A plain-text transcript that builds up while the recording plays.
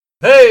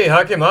Hey,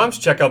 hockey moms,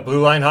 check out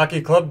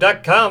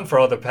BlueLineHockeyClub.com for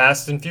all the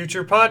past and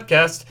future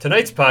podcasts.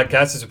 Tonight's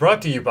podcast is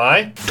brought to you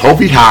by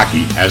Toby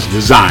Hockey has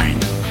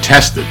designed,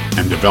 tested,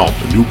 and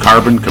developed a new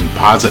carbon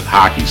composite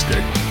hockey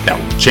stick that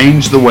will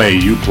change the way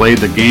you play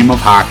the game of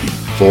hockey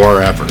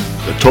forever.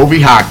 The Toby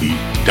Hockey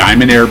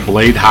Diamond Air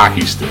Blade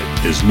Hockey Stick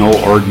is no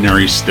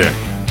ordinary stick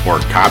or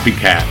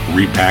copycat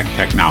repack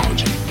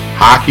technology.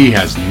 Hockey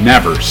has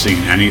never seen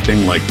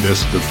anything like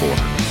this before.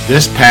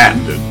 This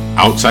patented,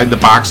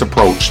 outside-the-box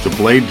approach to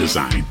blade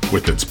design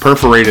with its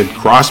perforated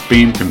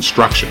cross-beam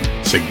construction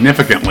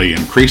significantly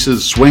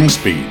increases swing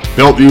speed.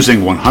 Built using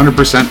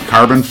 100%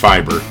 carbon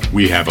fiber,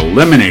 we have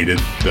eliminated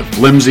the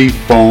flimsy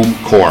foam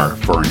core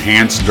for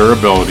enhanced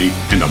durability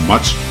and a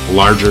much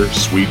larger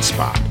sweet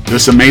spot.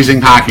 This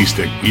amazing hockey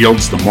stick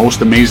yields the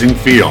most amazing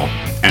feel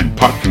and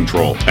puck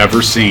control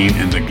ever seen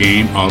in the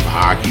game of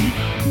hockey,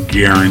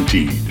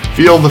 guaranteed.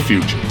 Feel the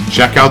future.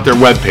 Check out their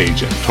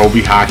webpage at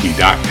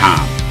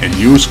tobyhockey.com and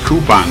use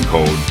coupon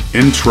code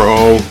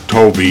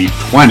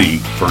INTROTOBY20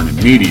 for an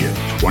immediate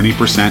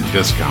 20%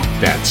 discount.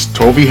 That's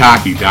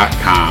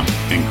tobyhockey.com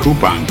and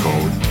coupon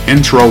code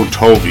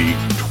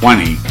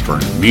INTROTOBY20 for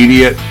an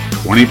immediate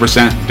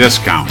 20%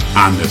 discount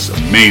on this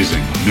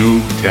amazing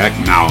new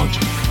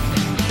technology.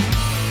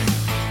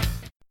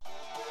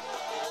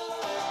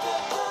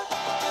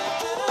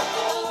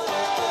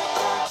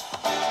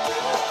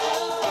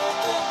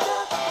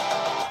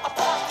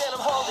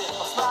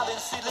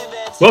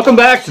 Welcome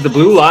back to the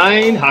Blue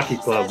Line Hockey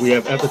Club. We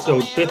have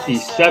episode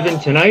 57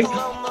 tonight.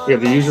 We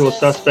have the usual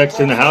suspects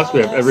in the house.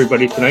 We have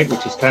everybody tonight,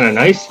 which is kind of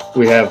nice.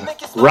 We have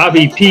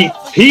Robbie Pete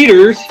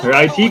Peters, our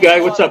IT guy.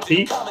 What's up,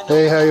 Pete?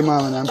 Hey, how you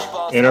mama, man?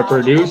 And our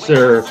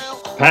producer,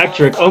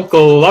 Patrick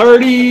Uncle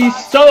Lardy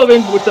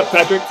Sullivan. What's up,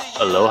 Patrick?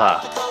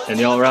 Aloha. And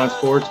the all-around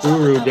sports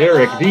guru,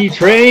 Derek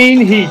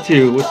D-Train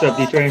He2. What's up,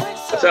 D-Train?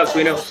 What's up,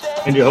 Sweetos?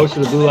 And your host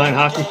of the Blue Line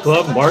Hockey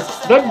Club, Mark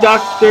the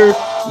Dr.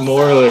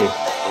 Morley.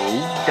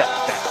 Oh, doctor.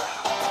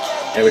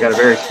 And we got a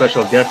very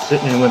special guest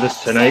sitting in with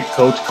us tonight,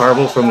 Coach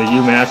Carvel from the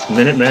UMass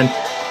Minutemen.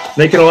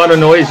 Making a lot of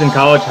noise in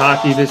college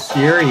hockey this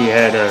year. He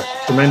had a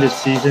tremendous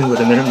season with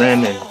the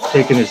Minutemen and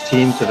taking his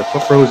team to the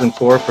Frozen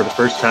Four for the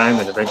first time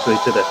and eventually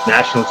to the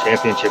national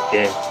championship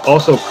game.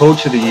 Also,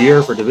 Coach of the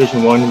Year for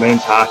Division I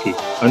men's hockey.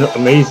 An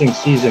amazing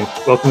season.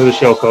 Welcome to the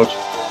show, Coach.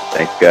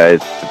 Thanks,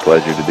 guys. It's a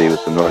pleasure to be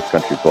with the North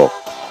Country folks.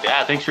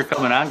 Yeah, thanks for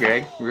coming on,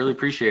 Greg. Really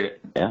appreciate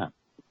it. Yeah,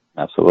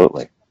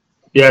 absolutely.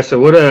 Yeah, so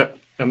what a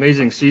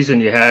amazing season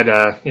you had.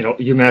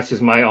 UMass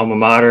is my alma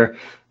mater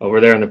over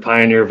there in the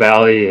Pioneer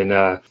Valley, and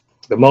the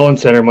Mullen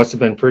Center must have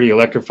been pretty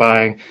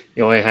electrifying.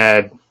 You only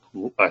had,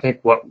 I think,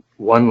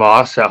 one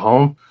loss at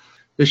home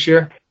this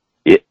year?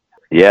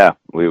 Yeah,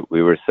 we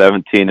were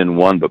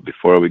 17-1, but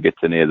before we get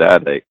to any of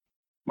that,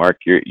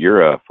 Mark,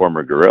 you're a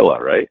former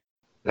Gorilla, right?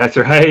 That's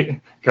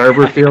right.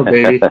 Carver Field,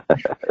 baby.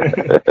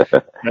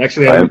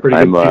 Actually, I'm pretty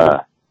good people.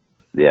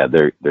 Yeah,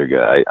 they're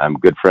good. I'm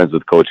good friends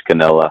with Coach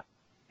Canella.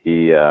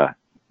 He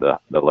the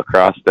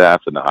lacrosse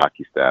staff and the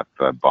hockey staff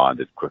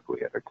bonded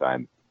quickly at our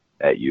time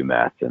at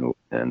UMass, and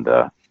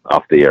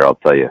off the air, I'll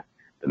tell you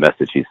the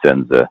message he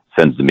sends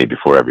to me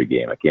before every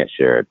game. I can't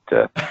share it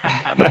on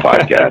the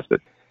podcast, but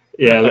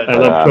yeah, I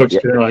love Coach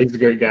Canella. He's a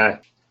great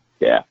guy.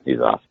 Yeah, he's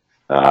awesome.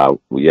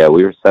 We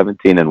were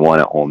 17-1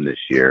 at home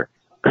this year.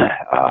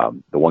 The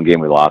one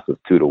game we lost was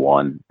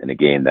 2-1 in a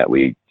game that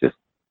we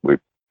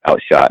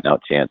outshot and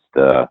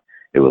outchanced.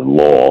 It was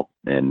Lowell,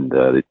 and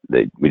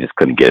we just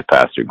couldn't get it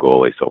past their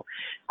goalie. So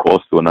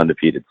close to an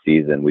undefeated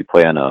season. We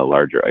play on a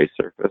larger ice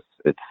surface.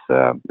 It's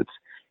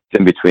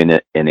in between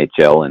the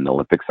NHL and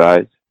Olympic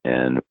size,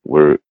 and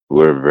we're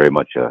very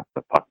much a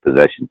puck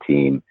possession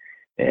team,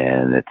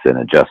 and it's an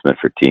adjustment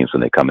for teams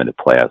when they come into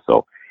play us.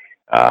 So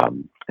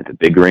it's a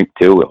big rink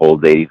too. It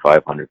holds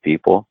 8,500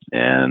 people,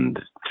 and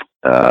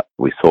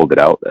we sold it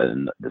out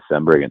in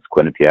December against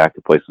Quinnipiac.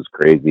 The place was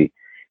crazy.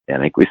 And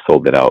I think we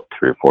sold it out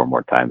 3 or 4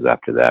 more times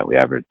after that. We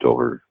averaged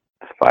over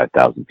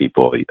 5,000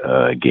 people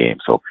a game.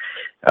 So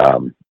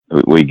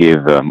we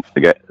gave the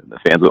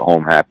fans at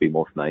home happy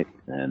most nights,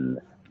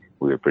 and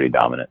we were pretty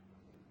dominant.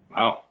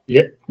 Wow.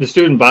 Yeah, the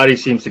student body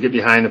seems to get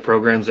behind the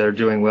programs that are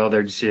doing well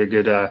there. Did you see a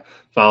good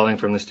following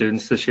from the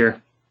students this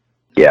year?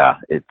 Yeah,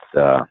 it's.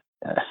 I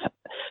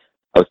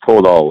was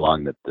told all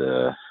along that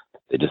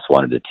they just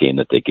wanted a team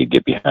that they could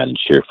get behind and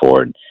cheer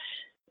for. And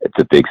it's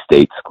a big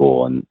state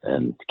school, and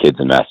kids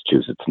in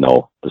Massachusetts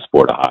know the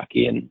sport of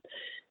hockey and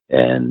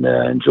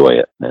enjoy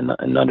it and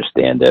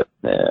understand it.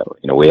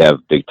 We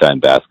have big time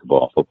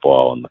basketball,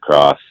 football, and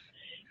lacrosse,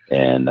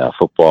 and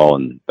football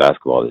and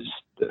basketball.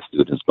 The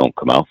students don't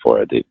come out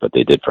for it, but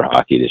they did for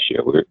hockey this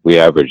year. We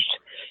averaged,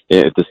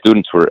 if the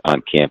students were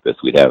on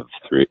campus, we'd have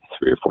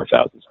 3,000 or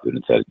 4,000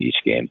 students at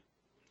each game.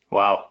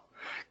 Wow.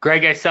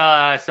 Greg, I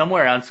saw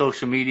somewhere on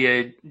social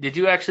media, did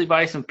you actually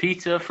buy some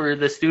pizza for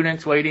the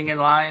students waiting in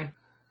line?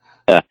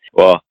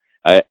 Well,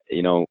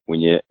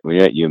 when you're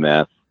at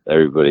UMass,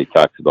 everybody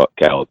talks about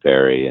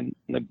Calipari and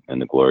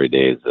the glory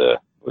days,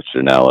 which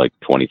are now like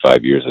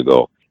 25 years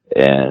ago.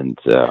 And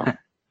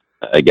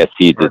I guess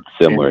he did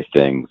similar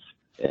things.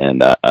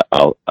 And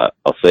I'll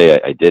say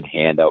I did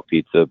hand out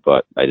pizza,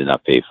 but I did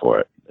not pay for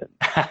it.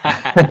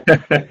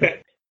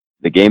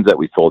 The games that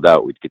we sold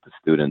out, we'd get the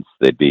students,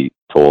 they'd be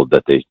told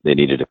that they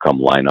needed to come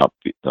line up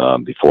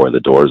before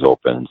the doors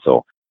open.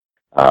 So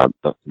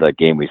the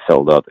game we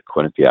sold out, the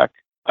Quinnipiac,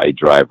 I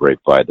drive right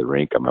by the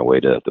rink on my way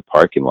to the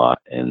parking lot,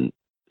 and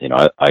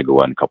I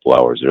go in a couple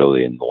hours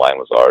early, and the line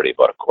was already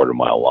about a quarter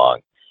mile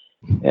long.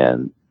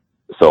 And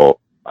so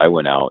I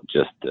went out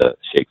just to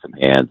shake some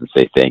hands and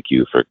say thank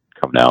you for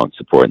coming out and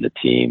supporting the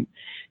team.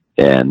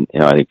 And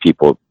I think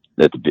people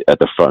at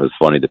the front, it's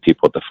funny, the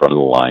people at the front of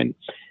the line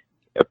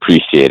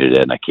appreciated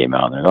it, and I came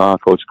out and they're, oh,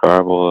 Coach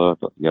Carvel,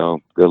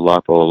 good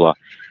luck, blah blah blah.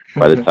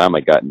 By the time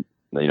I got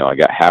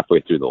halfway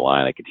through the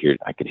line, I could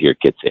hear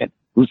kids saying,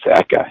 "Who's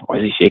that guy? Why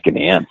is he shaking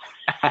hands?"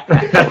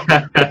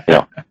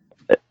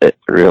 I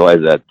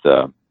realized that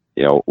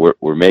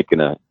we're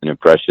making an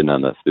impression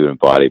on the student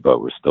body, but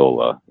it's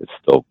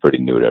still pretty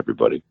new to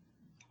everybody.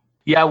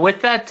 Yeah,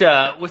 with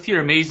that, with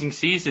your amazing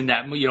season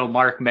that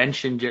Mark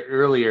mentioned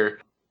earlier,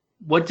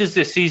 what does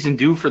this season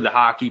do for the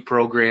hockey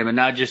program, and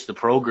not just the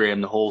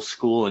program, the whole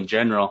school in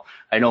general?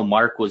 I know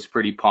Mark was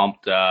pretty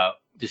pumped to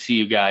see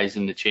you guys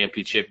in the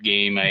championship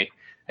game. I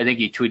think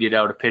he tweeted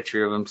out a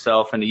picture of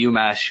himself in a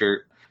UMass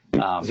shirt.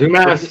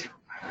 UMass.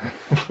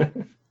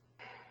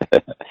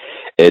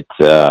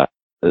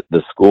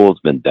 The school's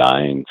been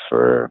dying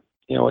for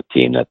a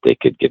team that they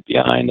could get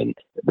behind, and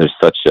there's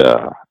such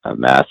a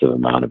massive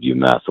amount of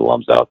UMass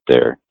alums out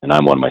there. And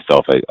I'm one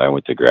myself. I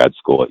went to grad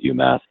school at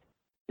UMass.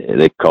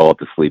 They call it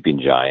the sleeping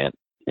giant,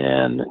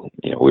 and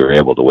we were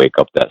able to wake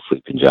up that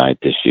sleeping giant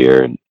this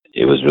year, and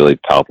it was really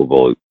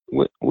palpable.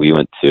 We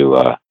went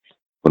to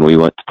when we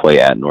went to play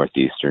at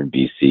Northeastern,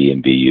 BC,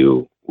 and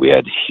BU, we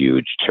had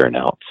huge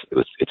turnouts.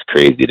 It's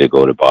crazy to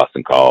go to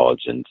Boston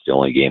College, and it's the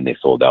only game they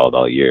sold out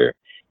all year,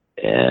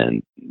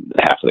 and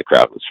half of the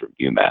crowd was from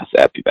UMass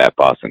at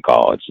Boston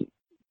College. And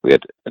we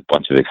had a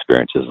bunch of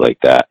experiences like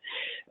that.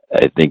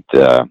 I think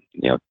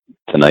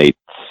tonight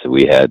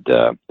we had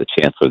the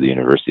chancellor of the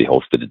university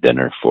hosted a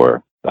dinner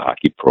for the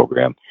hockey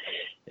program,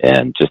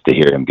 and just to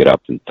hear him get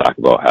up and talk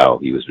about how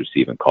he was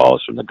receiving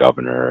calls from the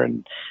governor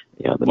and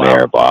the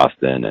mayor of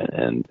Boston,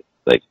 and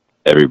like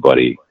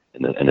everybody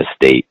in the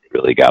state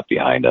really got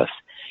behind us,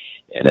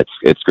 and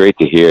it's great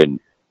to hear. And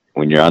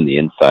when you're on the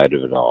inside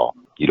of it all,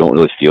 you don't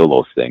really feel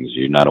those things.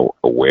 You're not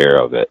aware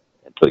of it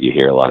until you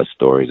hear a lot of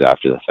stories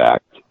after the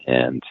fact,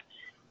 and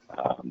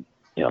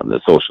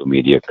the social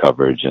media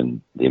coverage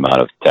and the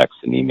amount of texts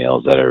and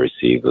emails that I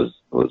received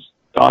was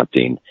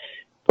daunting,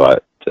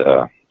 but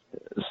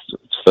it's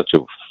such a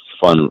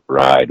fun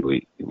ride.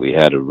 We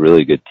had a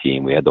really good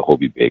team. We had the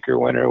Hobie Baker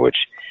winner, which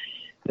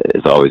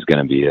is always going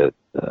to be a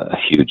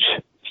huge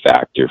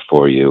factor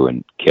for you.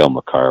 And Cale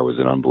Makar was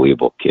an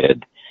unbelievable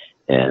kid,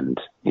 and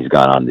he's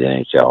gone on to the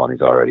NHL, and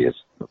he's already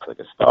looks like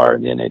a star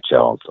in the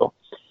NHL. So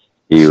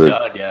he's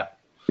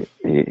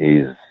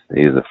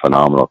a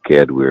phenomenal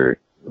kid. We're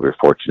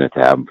fortunate to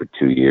have him for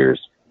 2 years,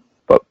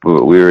 but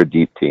we were a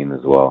deep team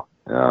as well.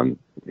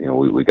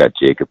 We got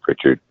Jacob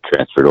Pritchard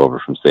transferred over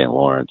from St.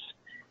 Lawrence.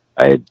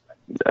 I had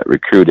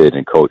recruited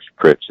and coached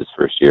Pritch his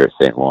first year at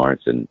St.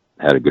 Lawrence and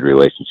had a good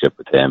relationship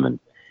with him. And,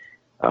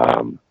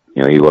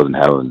 he wasn't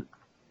having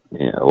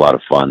a lot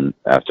of fun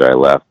after I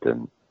left,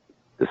 and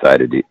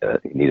decided he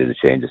needed a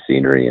change of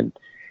scenery, and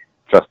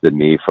trusted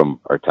me from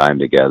our time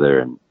together.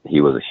 And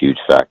he was a huge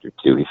factor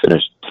too. He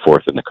finished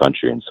 4th in the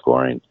country in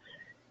scoring,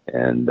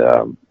 and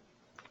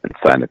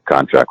signed a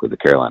contract with the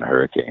Carolina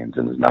Hurricanes,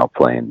 and is now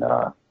playing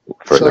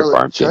for their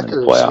farm team in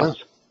the playoffs.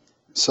 Yeah.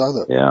 Saw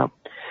that.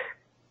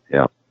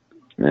 Yeah.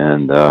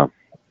 And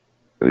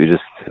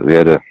we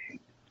had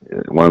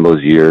one of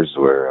those years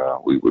where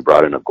we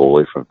brought in a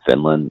goalie from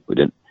Finland. We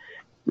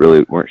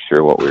weren't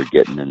sure what we were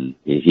getting, and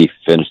he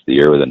finished the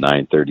year with a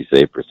 .930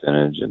 save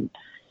percentage and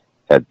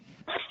had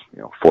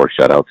 4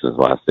 shutouts in his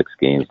last 6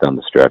 games down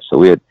the stretch. So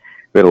we had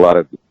a lot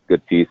of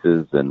good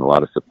pieces and a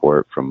lot of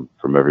support from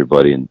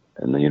everybody in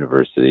the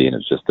university, and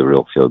it's just a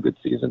real feel-good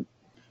season.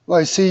 Well,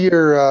 I see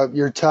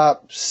your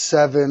top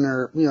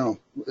 7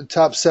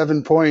 top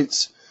 7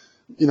 points.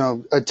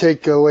 I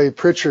take away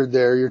Pritchard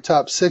there. Your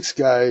top 6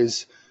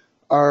 guys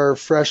are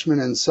freshmen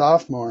and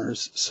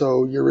sophomores,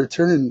 so your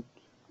returning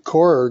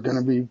core are going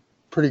to be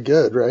pretty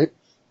good, right?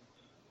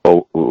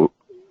 Well,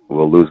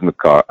 we'll lose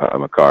Makar. I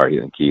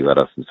think he led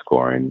us in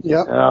scoring.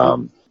 Yeah.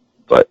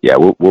 But yeah,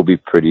 we'll be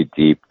pretty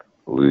deep.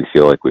 We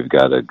feel like we've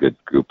got a good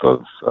group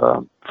of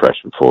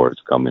freshman forwards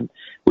coming.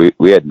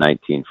 We had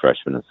 19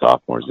 freshmen and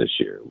sophomores this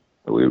year.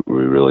 We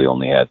really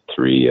only had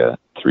three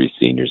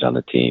seniors on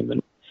the team,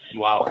 and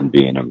wow,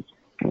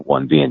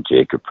 one being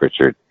Jacob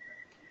Pritchard.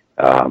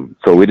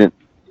 So we didn't,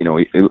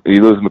 we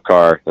lose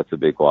Makar. That's a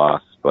big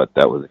loss, but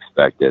that was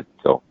expected.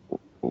 So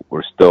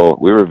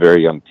we were a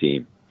very young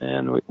team,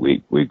 and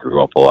we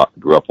grew up a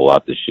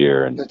lot this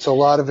year. And it's a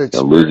lot of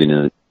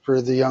experience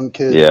for the young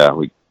kids. Yeah,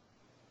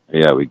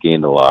 we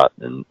gained a lot,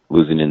 and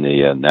losing in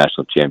the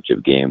national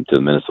championship game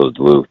to Minnesota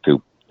Duluth,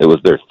 it was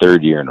their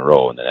 3rd year in a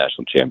row in the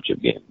national championship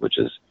game, which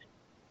is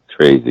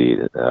crazy.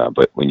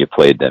 But when you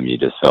played them, you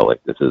just felt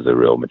like this is a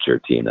real mature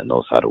team that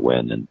knows how to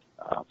win. And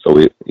so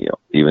we,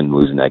 even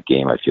losing that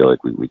game, I feel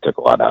like we took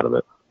a lot out of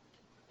it.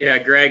 Yeah,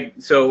 Greg.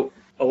 So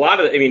a lot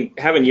of,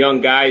 having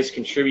young guys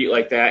contribute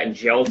like that and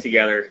gel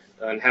together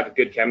and have a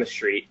good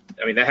chemistry,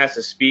 that has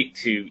to speak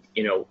to,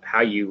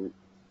 how you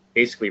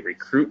basically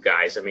recruit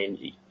guys.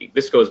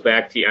 This goes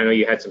back to, I know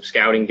you had some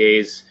scouting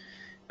days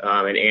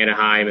in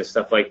Anaheim and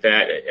stuff like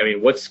that.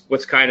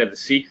 What's kind of the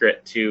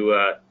secret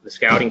to the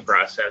scouting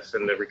process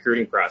and the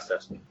recruiting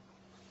process?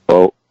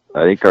 Well,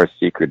 I think our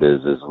secret is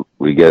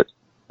we get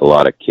a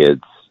lot of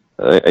kids.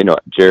 I know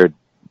Jared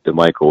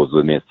DeMichael was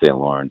with me at St.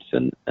 Lawrence,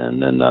 and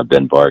then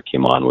Ben Barr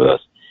came on with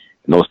us.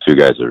 And those two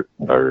guys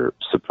are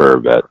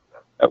superb at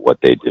what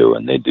they do,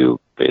 and they do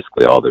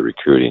basically all the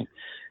recruiting.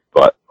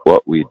 But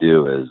what we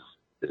do is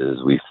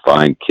we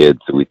find kids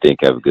that we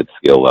think have a good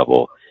skill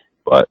level,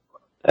 but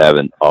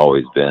haven't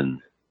always been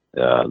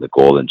the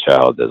golden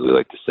child, as we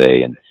like to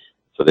say. And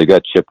so they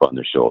got chip on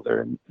their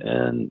shoulder,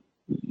 and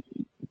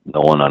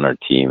no one on our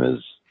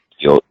team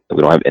we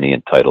don't have any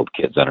entitled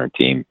kids on our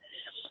team.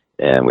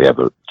 And we have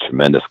a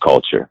tremendous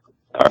culture.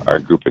 Our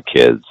group of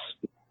kids,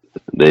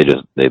 they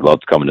love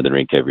coming to the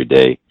rink every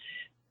day.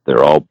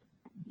 They're all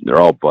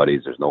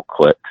buddies. There's no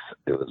cliques.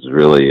 It was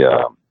really,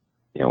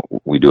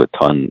 we do a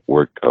ton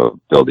work of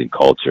building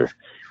culture,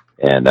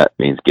 and that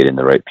means getting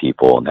the right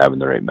people and having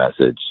the right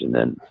message, and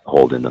then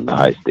holding them to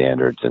high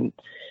standards. And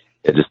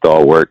it just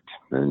all worked.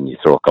 And you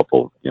throw a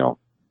couple,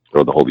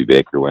 throw the Hobie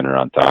Baker winner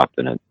on top,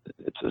 and it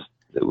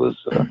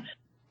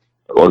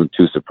wasn't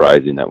too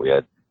surprising that we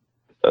had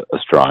a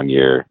strong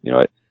year.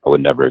 I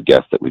would never have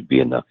guessed that we'd be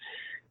in the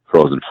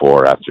Frozen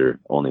Four after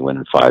only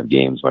winning 5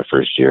 games my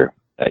first year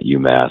at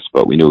UMass.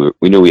 But we knew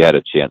we had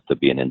a chance to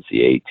be an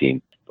NCAA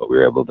team, but we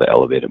were able to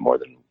elevate it more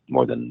than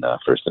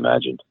first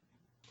imagined.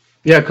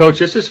 Yeah, Coach,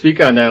 just to speak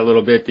on that a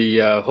little bit, the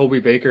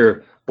Hobie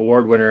Baker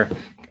Award winner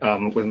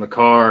with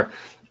McCarr,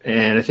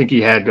 and I think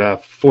he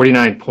had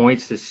 49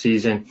 points this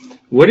season.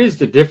 What is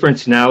the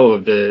difference now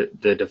of the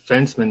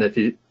defensemen that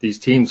these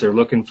teams are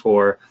looking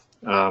for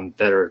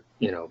that are,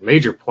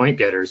 major point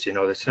getters?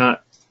 It's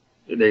not,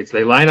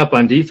 they line up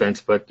on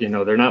defense, but,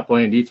 they're not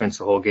playing defense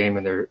the whole game,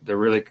 and they're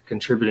really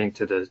contributing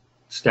to the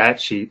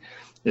stat sheet.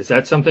 Is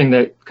that something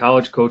that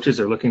college coaches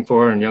are looking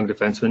for in young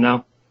defensemen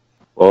now?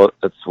 Well,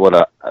 that's what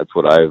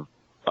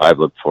I've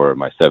looked for in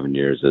my 7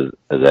 years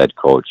as head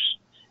coach.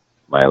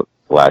 My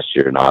last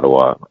 2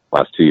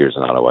 years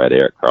in Ottawa, I had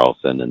Eric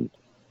Carlson, and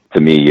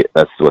to me,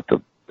 that's what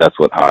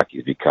hockey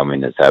is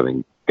becoming, is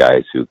having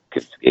guys who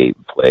can skate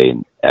and play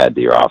and add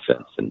to your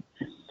offense, and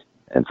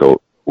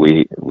so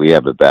we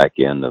have a back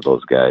end of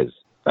those guys.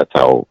 Like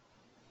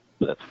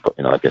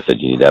I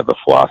said, you need to have a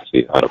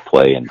philosophy of how to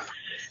play, and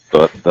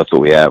so that's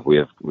what we have. We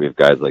have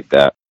guys like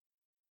that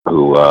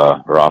who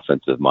are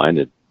offensive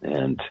minded.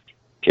 And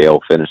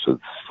Kale finished with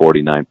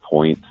 49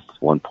 points,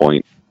 1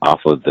 point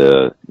off of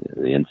the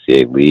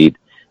NCAA lead.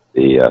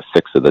 The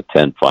 6 of the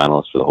 10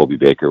 finalists for the Hobie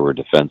Baker were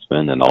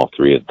defensemen, and all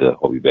 3 of the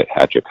Hobie Baker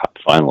hat-trick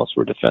finalists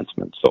were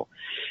defensemen. So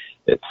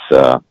it's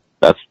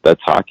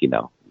that's hockey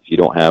now. If you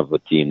don't have a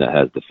team that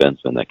has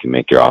defensemen that can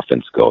make your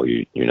offense go,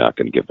 you're not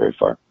going to get very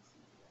far.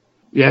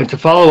 Yeah, and to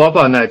follow up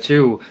on that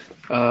too,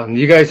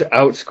 you guys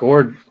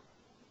outscored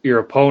your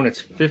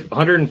opponents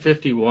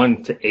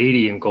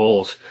 151-80 in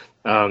goals.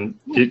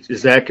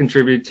 Does that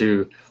contribute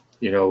to,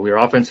 your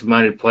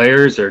offensive-minded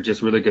players, or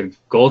just really good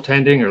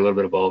goaltending, or a little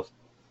bit of both?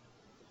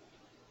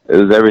 It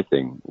was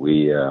everything.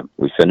 We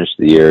finished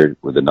the year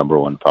with the number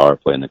 1 power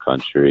play in the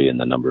country and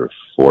the number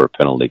 4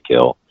 penalty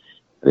kill.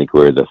 I think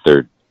we're the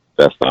 3rd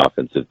best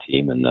offensive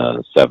team and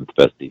the 7th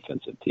best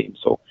defensive team.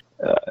 So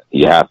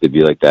you have to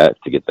be like that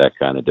to get that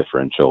kind of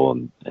differential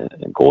and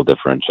goal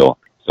differential.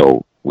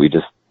 So we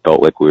just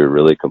felt like we were a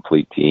really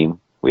complete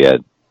team. We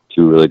had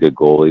 2 really good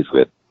goalies. We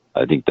had,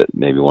 I think, that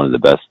maybe one of the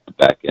best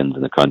back ends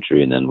in the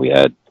country, and then we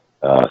had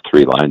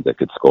 3 lines that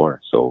could score.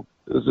 So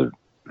it was a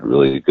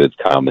really good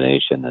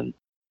combination, and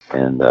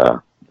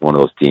one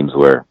of those teams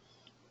where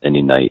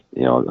any night,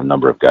 a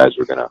number of guys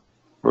were gonna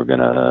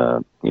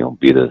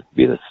be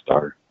the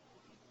star.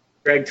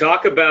 Greg,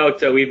 talk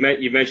about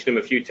you mentioned him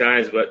a few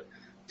times, but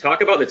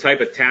talk about the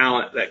type of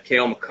talent that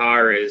Cale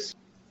Makar is.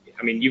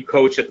 You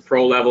coach at the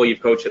pro level,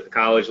 you've coached at the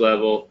college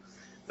level,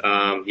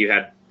 you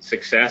had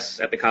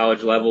success at the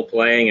college level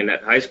playing and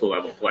at the high school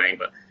level playing,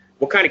 but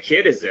what kind of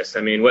kid is this?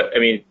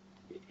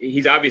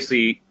 He's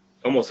obviously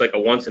almost like a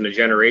once in a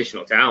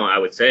generational talent, I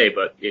would say,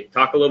 but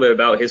talk a little bit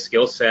about his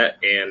skill set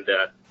and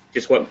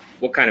just what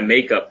kind of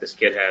makeup this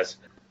kid has.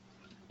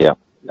 Yeah,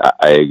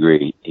 I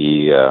agree.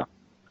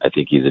 I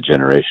think he's a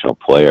generational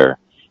player.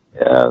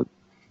 The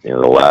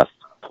last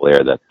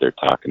player that they're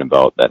talking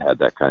about that had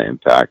that kind of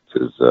impact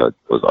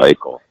was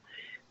Eichel.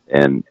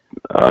 And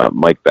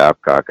Mike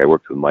Babcock, I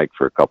worked with Mike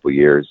for a couple of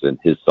years, and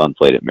his son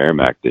played at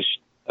Merrimack this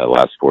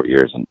last 4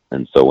 years.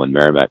 And so when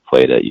Merrimack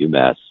played at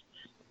UMass,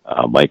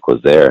 Mike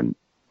was there.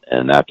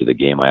 And after the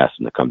game, I asked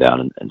him to come down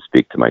and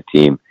speak to my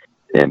team.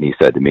 And he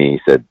said to me,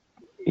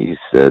 he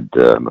said,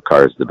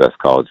 Makar is the best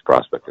college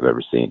prospect I've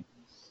ever seen.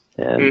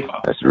 And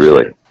I said,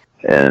 really?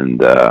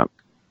 And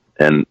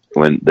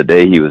when the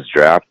day he was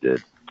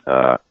drafted,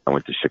 I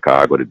went to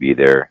Chicago to be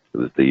there. It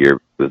was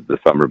the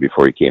summer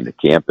before he came to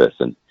campus,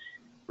 and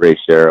Ray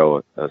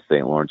Sherrill, a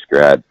St. Lawrence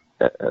grad,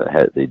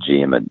 had the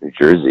GM in New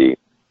Jersey,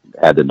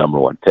 had the number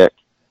 1 pick.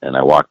 And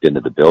I walked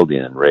into the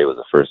building, and Ray was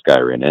the first guy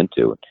I ran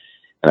into.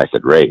 And I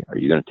said, "Ray, are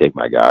you going to take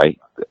my guy?"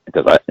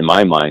 Because in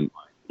my mind,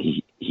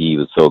 he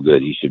was so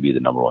good, he should be the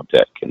number 1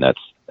 pick. And that's,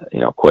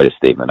 quite a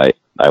statement.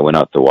 I went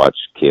out to watch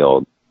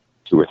Cale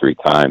 2 or 3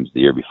 times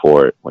the year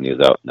before when he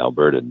was out in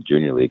Alberta in the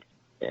junior league.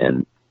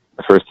 And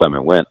the first time I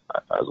went,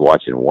 I was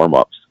watching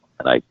warm-ups,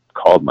 and I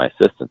called my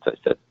assistants. I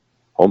said,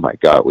 "Oh my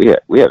God, we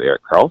have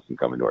Erik Karlsson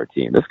coming to our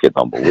team. This kid's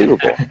unbelievable."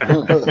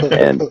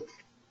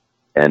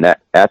 and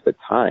at the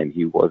time,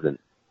 he wasn't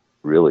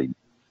really.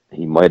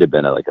 He might have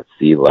been like a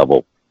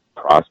C-level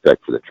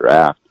prospect for the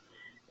draft.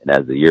 And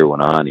as the year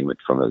went on, he went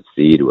from a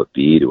C to a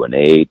B to an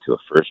A to a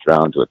first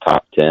round to a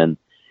top 10.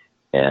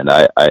 And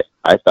I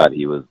thought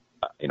he was,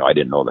 I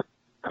didn't know the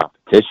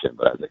competition,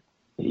 but I was like,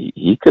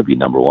 he could be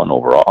number 1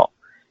 overall.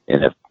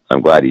 And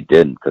I'm glad he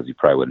didn't, because he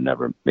probably would have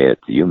never made it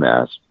to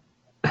UMass.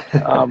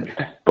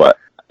 But,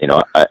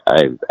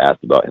 I was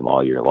asked about him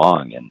all year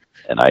long, and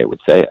I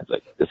would say, I was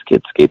like, this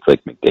kid skates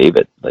like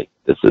McDavid. Like,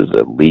 this is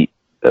elite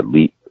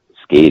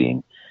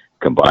skating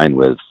combined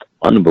with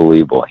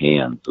unbelievable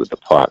hands with the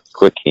puck,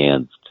 quick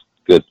hands,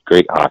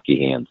 great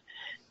hockey hands.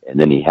 And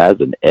then he has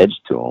an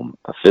edge to him,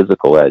 a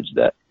physical edge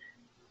that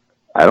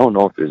I don't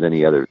know if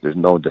there's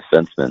no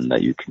defenseman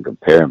that you can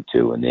compare him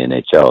to in the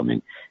NHL. I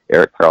mean,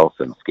 Erik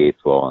Karlsson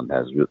skates well and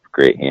has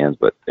great hands,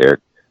 but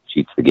Erik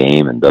cheats the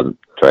game and doesn't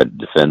try to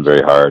defend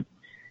very hard.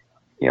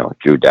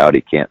 Drew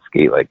Doughty can't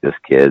skate like this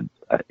kid.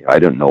 I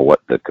don't know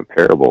what the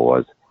comparable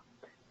was.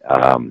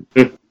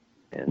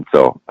 And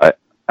so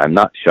I'm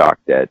not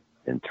shocked that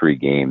in 3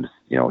 games,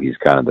 he's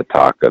kind of the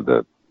talk of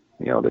the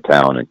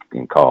town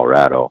in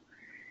Colorado.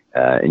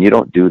 And you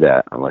don't do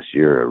that unless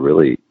you're a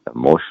really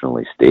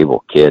emotionally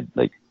stable kid.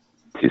 Like,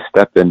 to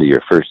step into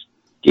your first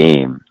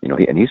game,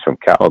 and he's from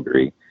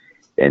Calgary,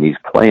 and he's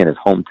playing his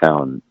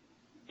hometown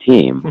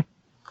team,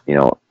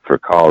 for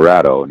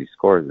Colorado, and he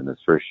scores in his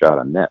first shot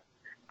on net.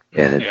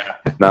 And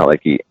it's not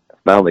like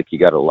he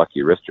got a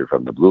lucky wrister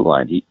from the blue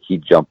line. He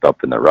jumped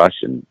up in the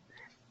rush and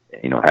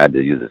had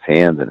to use his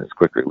hands and his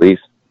quick release.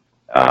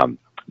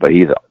 But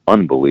he's an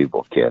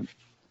unbelievable kid,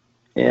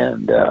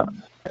 and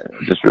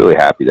just really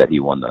happy that he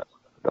won the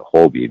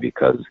Hobie,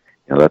 because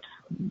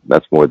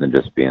that's more than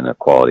just being a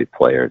quality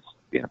player. It's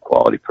being a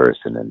quality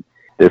person. And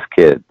this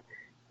kid,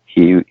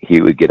 he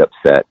would get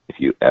upset if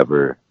you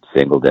ever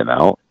singled him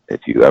out,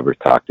 if you ever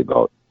talked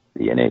about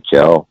the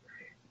NHL.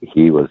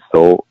 He was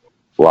so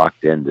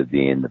locked into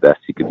being the best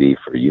he could be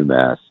for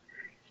UMass.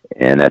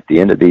 And at the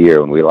end of the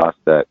year, when we lost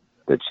the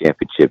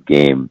championship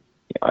game,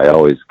 I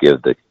always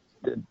give the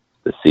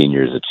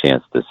seniors a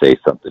chance to say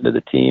something to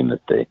the team,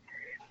 that they,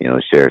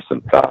 share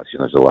some thoughts.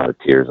 There's a lot of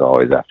tears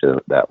always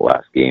after that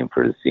last game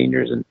for the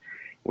seniors, and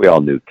we all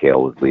knew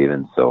Cale was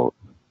leaving. So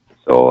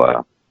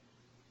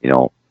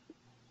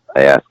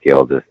I asked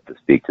Cale to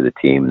speak to the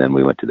team, and then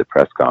we went to the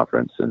press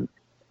conference, and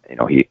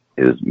it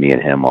was me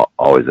and him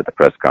always at the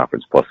press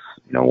conference, plus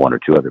 1 or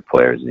 2 other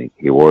players, and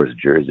he wore his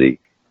jersey,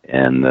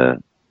 and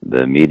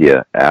the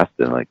media asked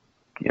him, like,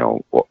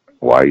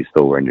 why are you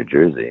still wearing your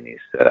jersey? And he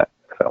said,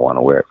 I want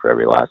to wear it for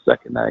every last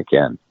second that I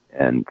can.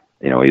 And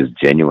he was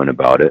genuine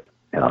about it.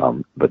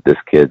 But this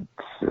kid's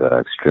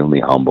extremely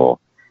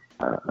humble,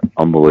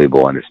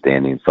 unbelievable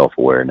understanding,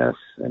 self-awareness,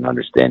 and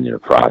understanding the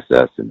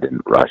process, and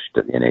didn't rush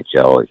to the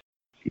NHL.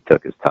 He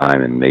took his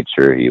time and made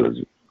sure he was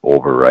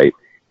overripe,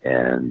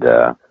 and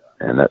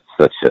that's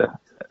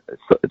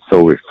it's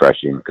so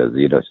refreshing, because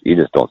you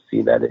just don't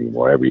see that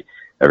anymore.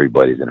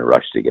 Everybody's in a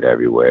rush to get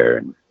everywhere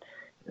and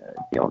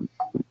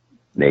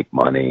make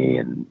money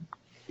and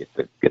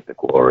get the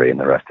glory and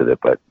the rest of it.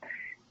 But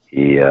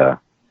he and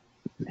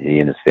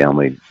his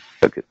family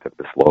took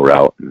the slow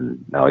route,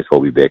 and now he's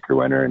Hobie Baker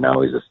winner, and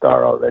now he's a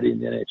star already in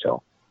the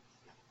NHL.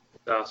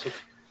 Awesome.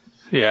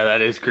 Yeah,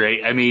 that is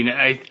great. I mean,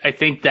 I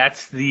think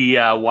that's the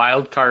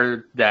wild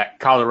card that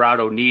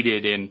Colorado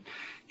needed, and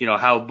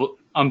how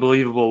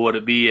unbelievable would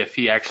it be if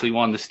he actually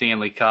won the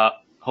Stanley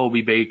Cup?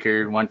 Hobie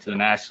Baker went to the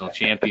national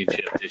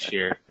championship this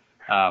year.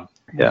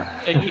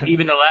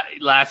 Even the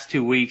last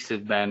 2 weeks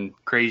have been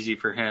crazy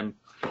for him.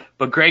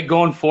 But Greg,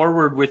 going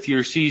forward with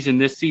your season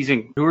this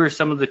season, who are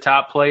some of the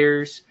top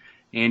players,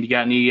 and you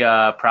got any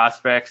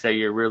prospects that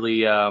you're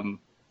really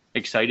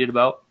excited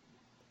about?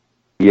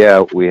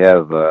 Yeah, we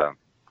have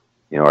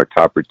our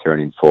top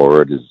returning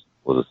forward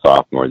was a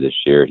sophomore this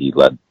year. He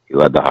led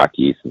the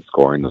Hockey East in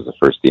scoring, was the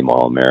first team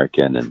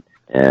All-American,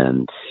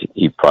 and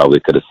he probably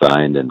could have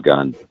signed and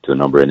gone to a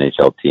number of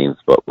NHL teams,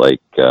 but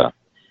like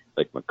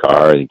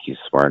Makar, I think he's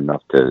smart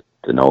enough to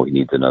know he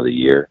needs another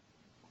year.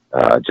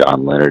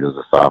 John Leonard was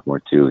a sophomore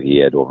too. He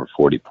had over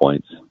 40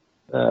 points.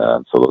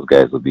 So those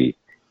guys will be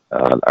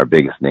our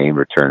biggest name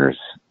returners.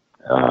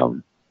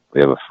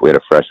 We had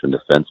a freshman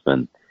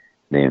defenseman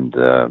named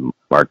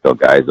Mark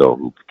Belgaizo,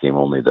 who became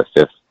only the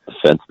 5th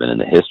defenseman in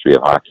the history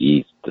of Hockey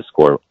East to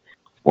score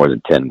more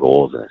than 10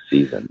 goals in a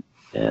season,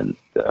 and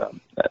I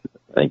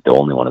think the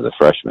only one is a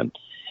freshman.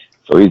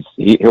 So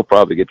he'll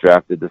probably get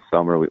drafted this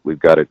summer. We've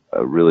got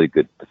a really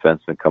good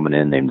defenseman coming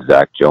in named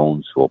Zach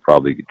Jones, who will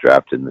probably get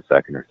drafted in the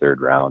second or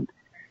third round.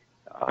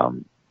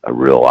 A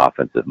real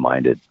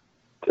offensive-minded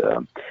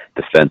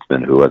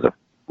defenseman who was a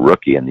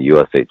rookie in the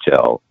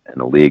USHL in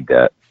a league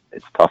that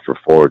it's tough for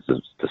forwards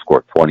to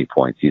score 20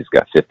 points. He's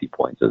got 50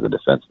 points as a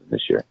defenseman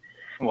this year.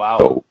 Wow.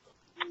 So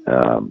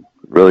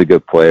really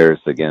good players.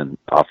 Again,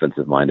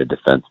 offensive-minded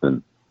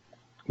defenseman.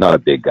 Not a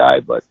big guy,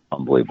 but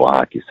unbelievable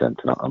hockey sense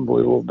and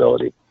unbelievable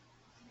ability.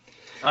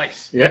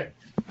 Nice. Yeah.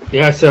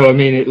 Yeah. So, I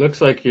mean, it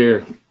looks like you're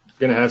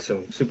going to have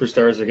some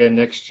superstars again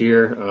next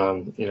year.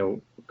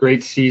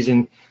 Great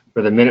season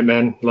for the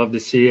Minutemen. Love to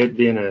see it.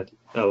 Being an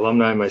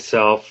alumni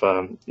myself,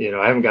 I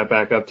haven't got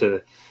back up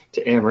to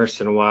Amherst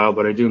in a while,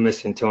 but I do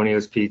miss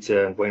Antonio's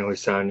Pizza and Bueno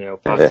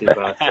Lisano, Pasti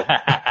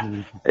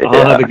Pasta.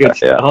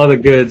 All the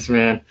goods,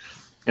 man.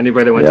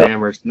 Anybody that went to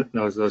Amherst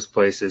knows those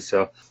places.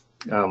 So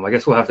I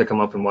guess we'll have to come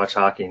up and watch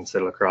hockey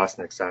instead of lacrosse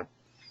next time.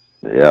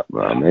 Yeah,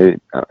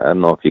 maybe. I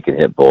don't know if you can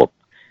hit both.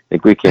 I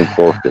think we came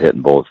close to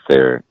hitting both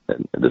there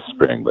this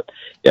spring, but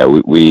yeah,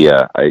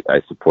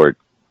 I support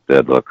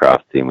the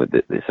lacrosse team with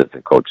the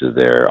assistant coaches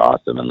there are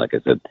awesome, and like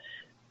I said,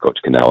 Coach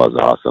Cannella is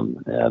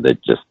awesome.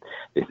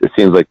 It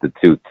seems like the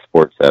two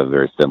sports have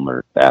very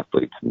similar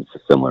athletes and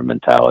similar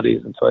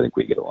mentalities, and so I think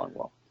we get along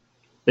well.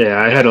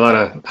 Yeah, I had a lot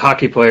of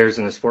hockey players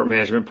in the sport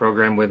management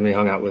program with me,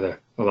 hung out with a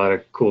lot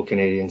of cool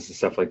Canadians and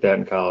stuff like that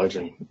in college,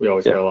 and we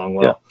always got along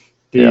well.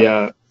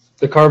 Yeah.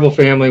 The Carvel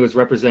family was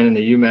representing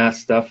the UMass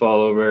stuff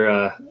all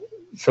over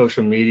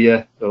social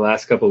media the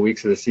last couple of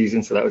weeks of the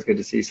season, so that was good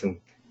to see some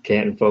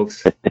Canton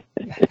folks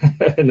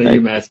in the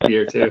UMass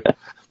gear too.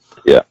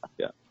 Yeah.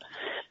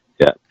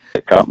 I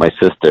caught my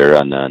sister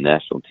on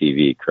national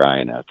TV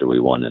crying after we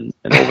won in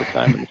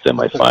overtime in the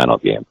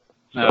semifinal game.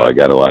 So I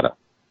got a lot of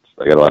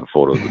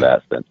photos of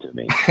that sent to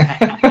me.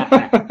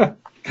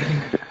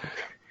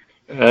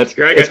 That's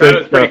Greg, I thought it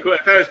was pretty cool. I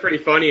thought it was pretty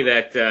funny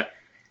that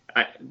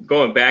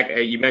going back,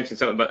 you mentioned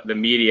something about the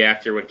media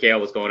after when Cale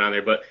was going on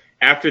there, but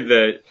after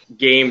the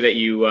game that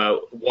you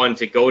won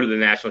to go to the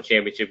national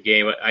championship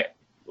game, I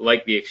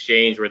like the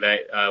exchange where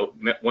that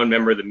one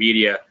member of the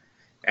media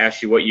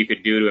asked you what you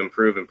could do to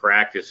improve in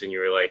practice, and you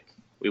were like,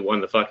 "We won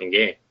the fucking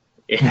game."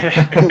 He's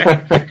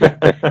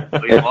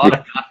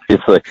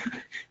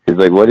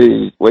like, what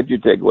did you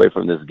take away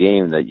from this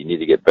game that you need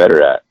to get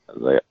better at? I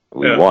was like,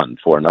 we won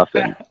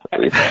 4-0.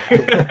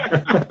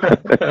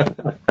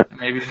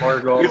 Maybe more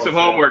goals. Do some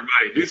homework,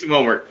 buddy. Do some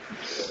homework.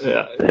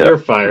 Yeah, you're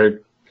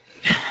fired.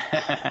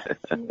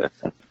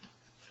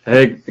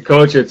 Hey,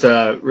 Coach, it's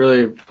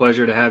really a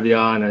pleasure to have you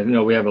on. I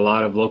know we have a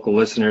lot of local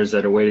listeners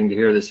that are waiting to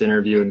hear this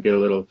interview and get a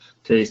little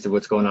taste of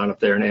what's going on up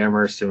there in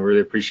Amherst, and we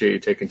really appreciate you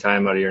taking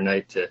time out of your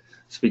night to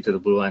speak to the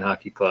Blue Line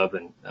Hockey Club,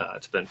 and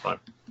it's been fun.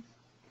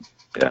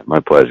 Yeah, my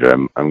pleasure.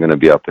 I'm going to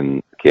be up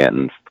in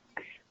Canton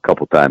a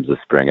couple times this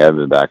spring. I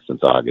haven't been back since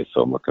August,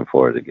 so I'm looking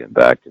forward to getting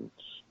back and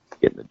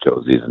getting the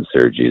Josie's and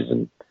Sergi's.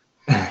 And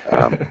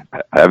I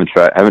haven't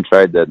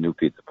tried that new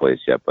pizza place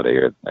yet, but I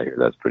hear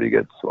that's pretty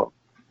good. So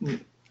nice.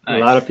 A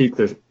lot of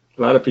pizza.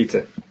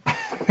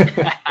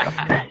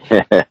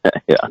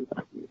 Yeah.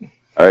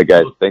 All right,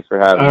 guys. Thanks for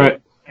having me. All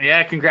right.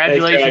 Yeah,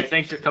 congratulations.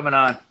 Thanks for coming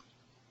on.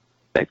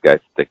 Thanks,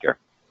 guys. Take care.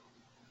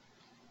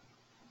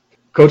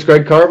 Coach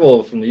Greg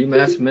Carvel from the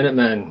UMass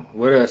Minutemen.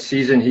 What a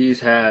season he's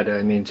had.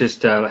 I mean,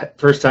 just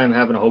first time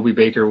having a Hobie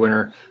Baker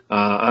winner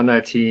on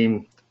that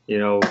team.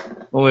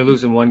 Only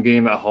losing one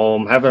game at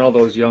home. Having all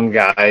those young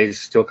guys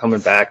still coming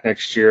back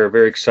next year.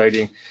 Very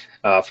exciting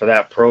for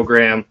that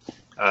program.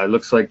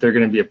 Looks like they're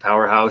going to be a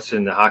powerhouse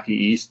in the Hockey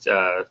East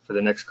for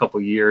the next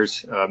couple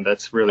years.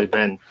 That's really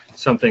been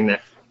something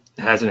that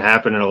hasn't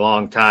happened in a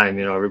long time.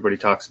 Everybody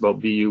talks about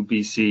BU,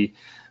 BC,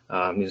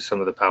 some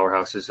of the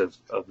powerhouses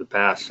of the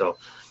past. So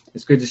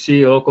it's good to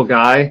see a local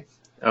guy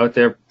out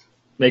there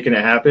making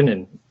it happen,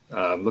 and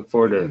look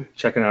forward to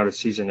checking out his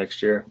season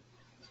next year.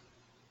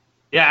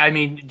 Yeah, I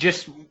mean,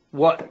 just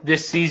what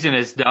this season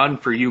has done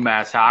for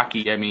UMass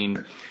hockey. I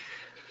mean,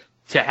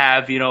 to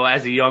have,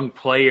 as a young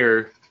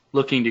player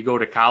looking to go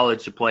to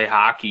college to play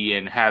hockey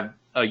and have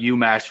a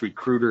UMass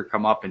recruiter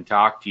come up and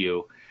talk to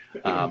you,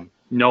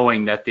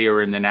 knowing that they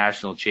were in the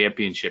national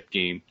championship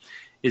game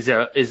is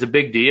a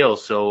big deal.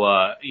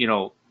 So,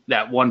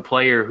 that one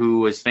player who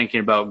was thinking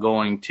about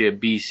going to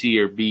BC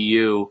or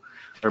BU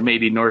or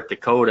maybe North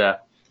Dakota,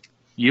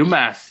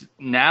 UMass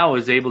now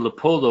is able to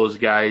pull those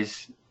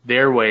guys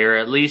their way, or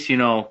at least,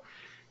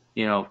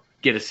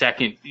 get a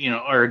second,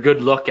 or a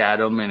good look at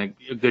them and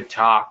a good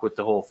talk with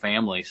the whole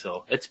family.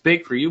 So it's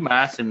big for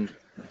UMass. And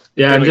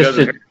yeah, and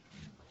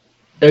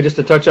just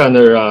to touch on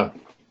their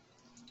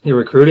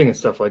recruiting and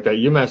stuff like that,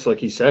 UMass, like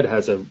he said,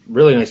 has a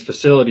really nice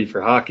facility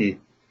for hockey.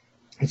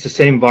 It's the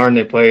same barn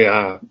they play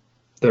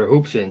their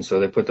hoops in, so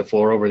they put the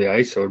floor over the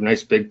ice. So a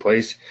nice big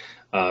place.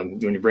 When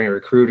you bring a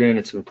recruit in,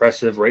 it's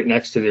impressive. Right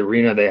next to the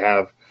arena, they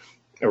have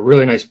a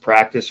really nice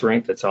practice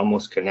rink that's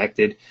almost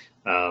connected.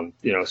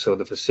 So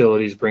the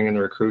facilities bringing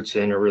the recruits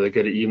in are really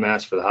good at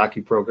UMass for the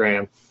hockey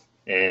program.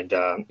 And,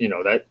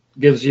 that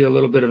gives you a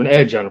little bit of an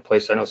edge on a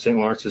place. I know St.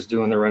 Lawrence is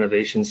doing their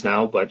renovations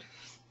now, but,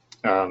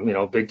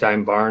 big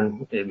time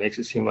barn, it makes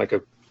it seem like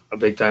a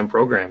big time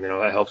program,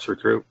 that helps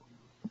recruit.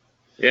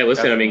 Yeah,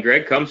 listen, I mean,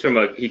 Greg comes from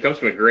a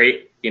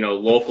great,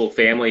 local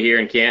family here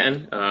in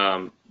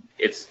Canton.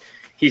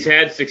 He's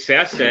had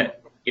success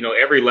at,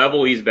 every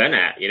level he's been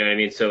at, you know what I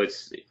mean? So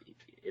this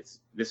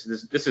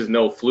is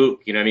no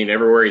fluke, you know what I mean?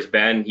 Everywhere he's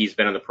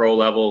been on the pro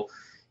level.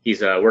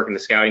 He's working the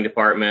scouting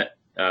department.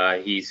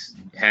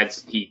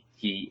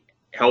 He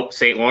helped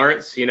St.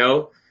 Lawrence,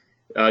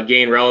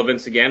 gain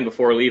relevance again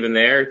before leaving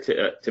there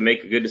to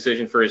make a good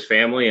decision for his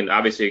family and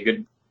obviously a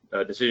good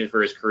decision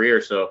for his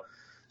career. So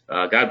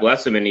God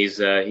bless him, and he's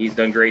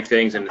done great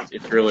things, and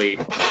it's really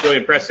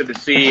impressive to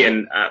see,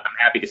 and I'm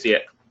happy to see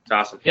it. It's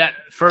awesome. Yeah,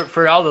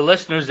 for all the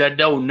listeners that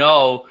don't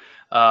know,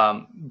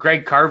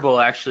 Greg Carvel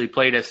actually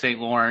played at St.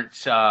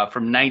 Lawrence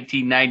from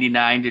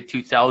 1999 to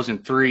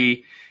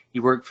 2003. He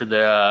worked for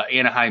the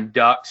Anaheim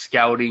Ducks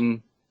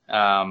scouting.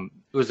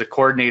 Was a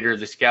coordinator of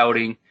the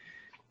scouting.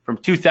 From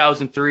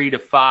 2003 to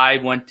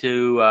 5, went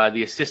to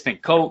the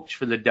assistant coach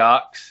for the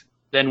Ducks.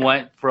 Then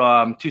went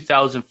from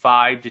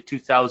 2005 to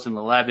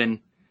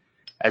 2011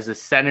 as a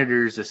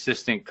Senators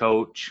assistant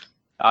coach,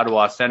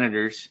 Ottawa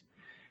Senators.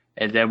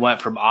 And then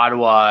went from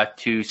Ottawa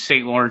to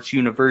St. Lawrence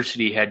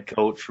University head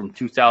coach from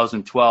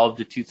 2012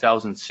 to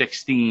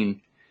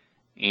 2016.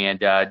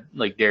 And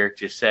like Derek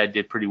just said,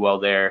 did pretty well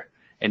there.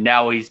 And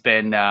now he's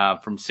been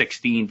from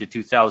 16 to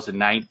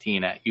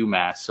 2019 at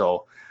UMass.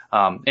 So,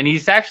 and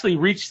he's actually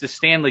reached the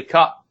Stanley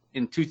Cup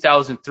in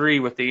 2003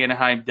 with the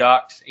Anaheim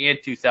Ducks and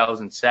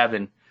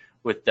 2007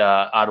 with the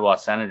Ottawa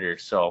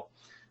Senators. So,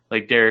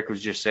 like Derek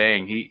was just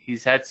saying,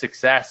 he's had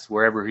success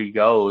wherever he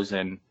goes,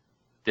 and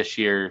this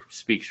year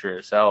speaks for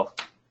itself.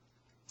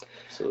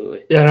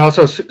 Absolutely. Yeah, and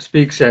also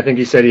speaks, I think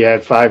he said he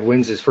had 5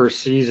 wins his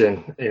first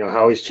season,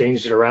 how he's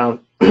changed it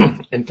around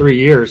in 3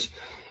 years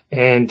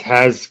and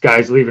has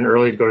guys leaving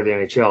early to go to the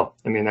NHL.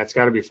 I mean, that's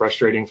got to be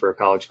frustrating for a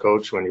college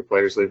coach when your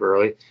players leave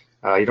early.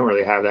 You don't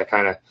really have that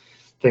kind of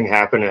thing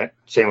happen at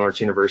St.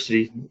 Lawrence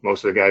University.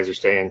 Most of the guys are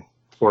staying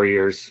 4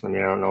 years. I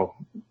mean, I don't know.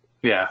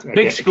 Yeah,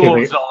 big school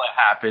is all that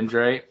happens,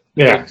 right?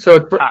 Yeah,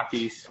 so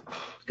hockey's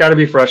got to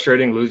be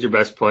frustrating, lose your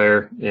best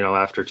player,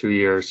 after 2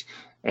 years.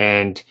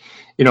 And,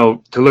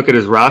 to look at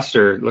his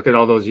roster, look at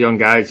all those young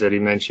guys that he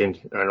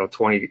mentioned. I know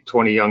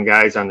 20 young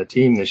guys on the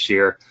team this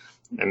year.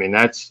 I mean,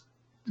 that's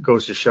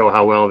goes to show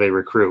how well they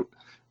recruit,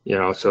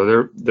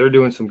 so they're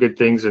doing some good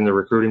things in the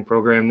recruiting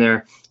program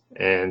there,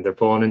 and they're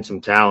pulling in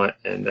some talent.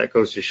 And that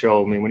goes to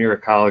show, I mean, when you're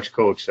a college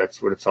coach,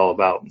 that's what it's all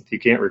about. If you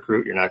can't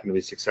recruit, you're not going to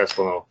be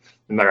successful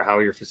no matter how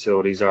your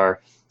facilities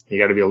are. You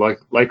got to be a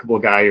likable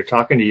guy. You're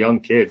talking to young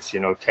kids,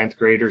 10th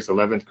graders,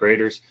 11th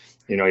graders,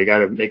 you got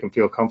to make them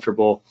feel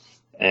comfortable.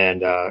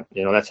 And,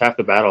 that's half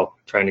the battle,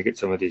 trying to get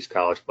some of these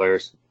college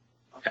players.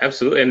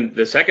 Absolutely. And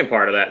the second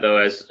part of that, though,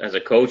 as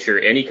a coach or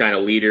any kind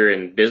of leader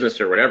in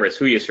business or whatever, it's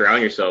who you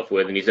surround yourself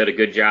with. And he's done a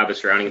good job of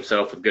surrounding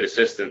himself with good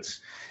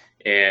assistants.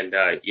 And,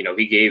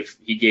 he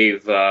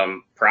gave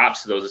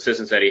props to those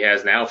assistants that he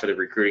has now for the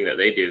recruiting that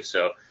they do.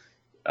 So,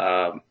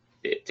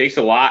 it takes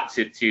a lot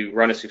to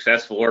run a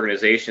successful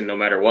organization, no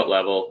matter what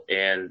level,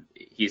 and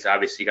he's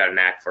obviously got a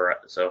knack for it.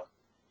 So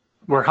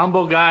we're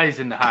humble guys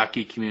in the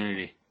hockey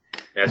community.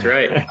 That's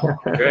right.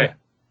 That's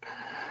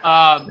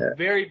right.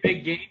 Very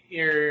big game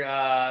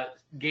here.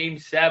 Game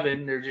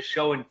 7. They're just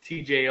showing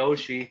TJ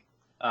Oshie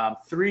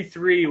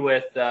 3-3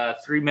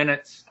 with 3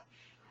 minutes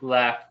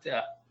left.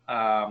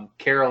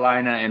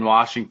 Carolina and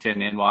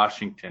Washington in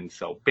Washington.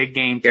 So big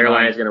game.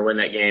 Carolina's going to win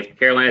that game.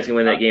 Carolina's going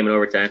to win that game in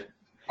overtime.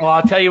 Well,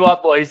 I'll tell you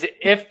what, boys.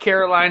 If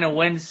Carolina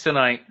wins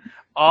tonight,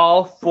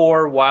 all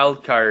 4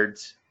 wild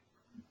cards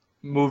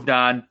moved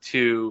on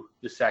to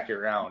the second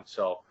round.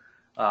 So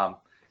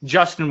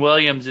Justin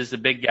Williams is the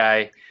big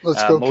guy.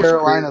 Let's go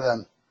Carolina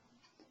then.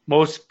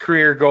 Most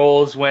career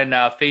goals when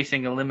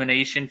facing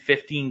elimination,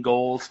 15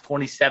 goals,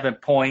 27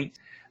 points.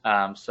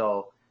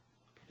 So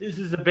this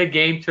is a big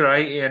game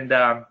tonight, and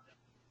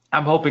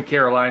I'm hoping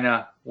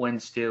Carolina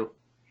wins too.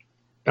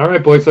 All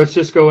right, boys, let's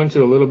just go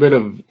into a little bit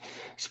of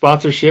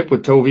sponsorship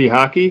with Tovey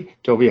Hockey.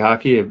 Tovey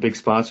Hockey, a big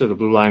sponsor of the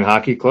Blue Line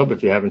Hockey Club.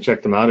 If you haven't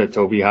checked them out at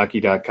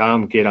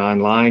toveyhockey.com, get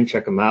online,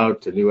 check them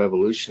out. The new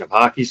evolution of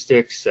hockey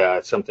sticks,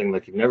 something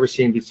like you've never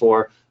seen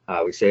before.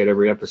 We say it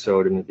every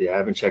episode, and if you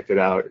haven't checked it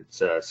out,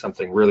 it's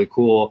something really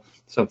cool,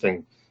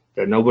 something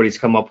that nobody's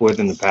come up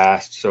with in the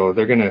past. So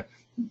they're gonna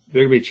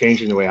be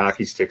changing the way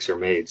hockey sticks are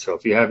made. So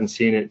if you haven't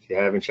seen it, if you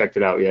haven't checked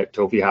it out yet,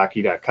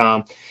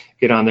 toveyhockey.com.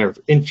 Get on there,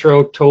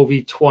 intro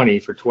Tovey 20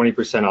 for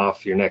 20%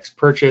 off your next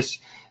purchase.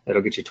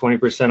 That'll get you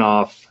 20%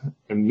 off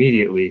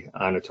immediately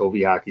on a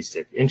Tovey hockey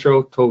stick.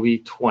 Intro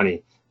Tovey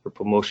 20 for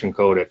promotion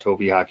code at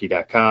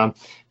toveyhockey.com.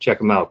 Check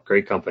them out.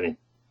 Great company.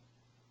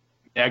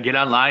 Yeah, get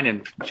online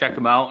and check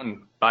them out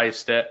and buy a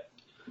stick.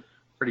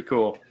 Pretty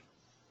cool.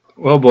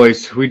 Well,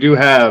 boys, we do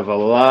have a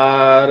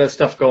lot of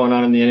stuff going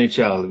on in the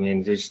NHL. I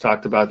mean, they just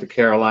talked about the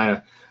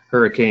Carolina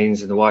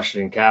Hurricanes and the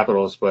Washington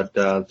Capitals. But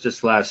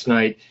just last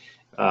night,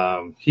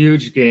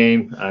 huge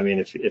game. I mean,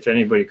 if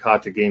anybody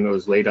caught the game, it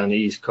was late on the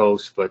East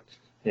Coast. But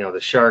the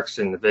Sharks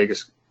and the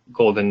Vegas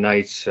Golden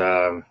Knights.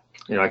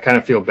 I kind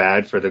of feel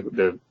bad for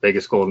the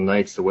Vegas Golden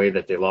Knights, the way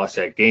that they lost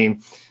that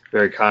game.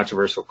 Very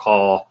controversial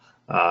call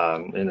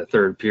in the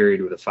third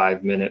period with a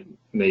 5-minute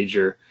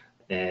major,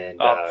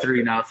 and up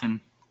 3-0.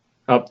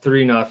 Up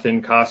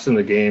 3-0, cost them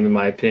the game, in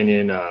my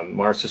opinion.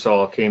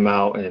 Marchessault came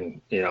out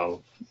and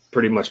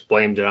pretty much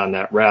blamed it on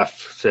that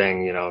ref,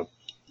 saying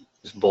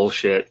it's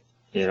bullshit.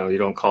 You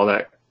don't call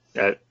that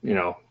at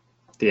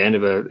the end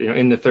of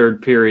in the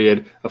third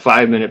period, a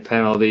 5-minute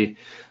penalty.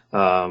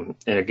 In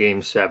a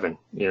game 7,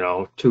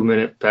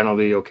 2-minute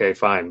penalty, okay,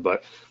 fine,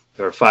 but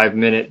or a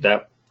 5-minute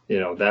that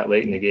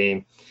late in the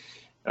game,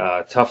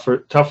 tough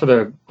for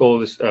the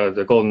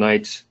Golden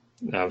Knights.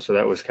 So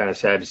that was kind of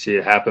sad to see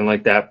it happen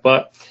like that.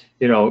 But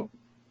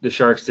the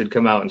Sharks did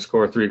come out and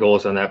score 3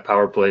 goals on that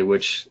power play,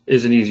 which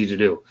isn't easy to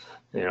do.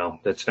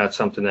 That's not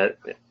something that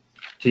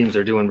teams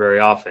are doing very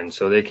often.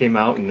 So they came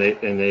out and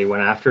they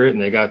went after it,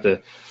 and they got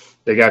the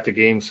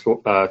game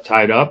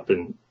tied up,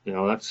 and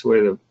that's the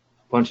way the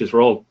punches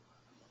rolled.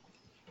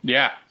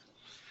 Yeah,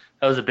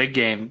 that was a big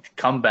game.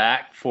 Come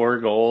back, 4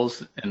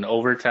 goals in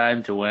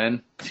overtime to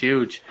win. It's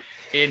huge.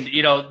 And,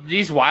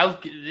 this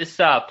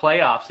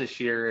playoffs this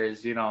year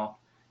is,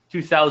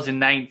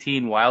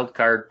 2019 wild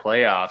card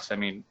playoffs. I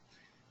mean,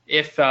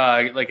 if,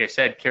 like I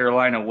said,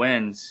 Carolina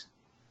wins,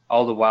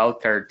 all the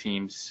wild card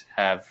teams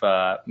have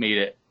made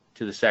it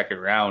to the second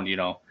round.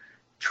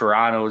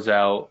 Toronto's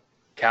out,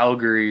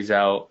 Calgary's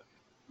out.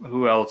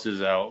 Who else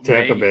is out?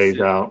 Tampa Bay's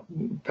out.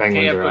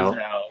 Penguins are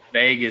out.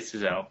 Vegas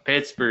is out.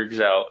 Pittsburgh's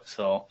out.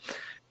 So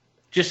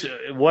just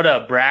what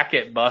a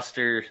bracket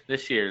buster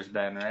this year's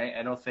been, right?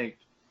 I don't think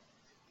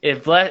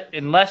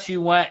unless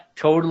you went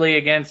totally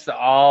against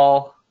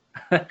all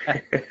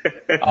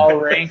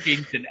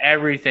rankings and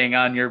everything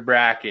on your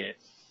bracket,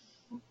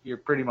 you're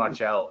pretty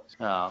much out.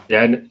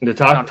 Yeah, and to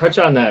touch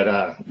on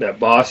that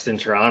Boston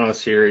Toronto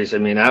series, I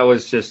mean, that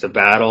was just a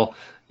battle.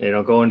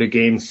 Going to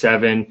Game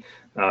 7.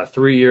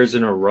 3 years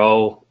in a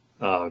row,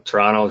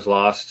 Toronto's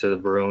lost to the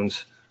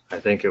Bruins. I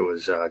think it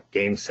was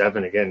Game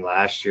 7 again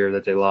last year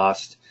that they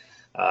lost.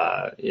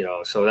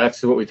 So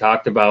that's what we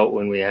talked about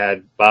when we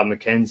had Bob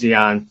McKenzie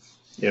on.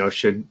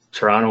 Should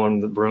Toronto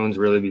and the Bruins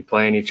really be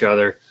playing each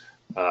other?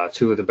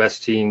 2 of the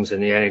best teams in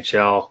the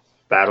NHL,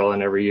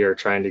 battling every year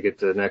trying to get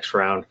to the next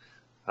round.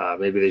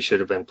 Maybe they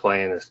should have been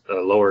playing a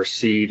lower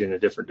seed in a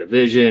different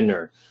division,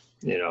 or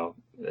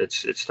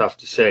it's tough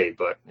to say,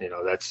 but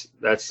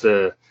that's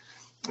the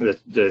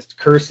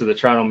curse of the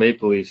Toronto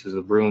Maple Leafs is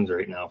the Bruins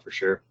right now, for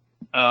sure.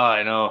 Oh,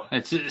 I know.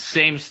 It's the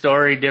same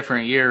story,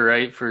 different year,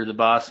 right, for the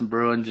Boston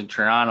Bruins and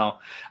Toronto.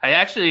 I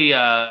actually,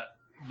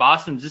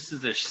 this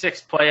is their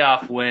 6th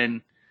playoff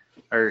win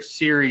or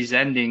series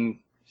ending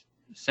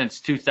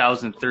since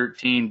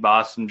 2013,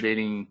 Boston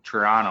beating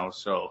Toronto.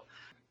 So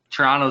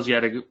Toronto's got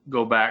to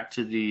go back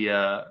to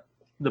the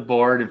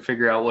board and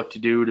figure out what to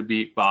do to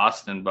beat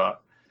Boston.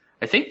 But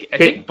I think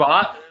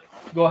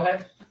go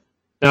ahead.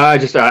 No, I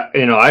just,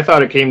 I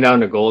thought it came down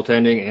to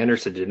goaltending.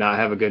 Anderson did not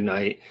have a good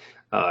night.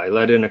 He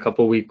let in a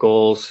couple weak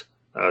goals.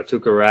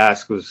 Tuukka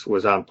Rask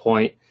was on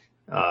point.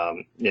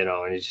 And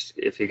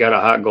if you got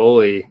a hot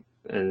goalie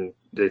and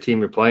the team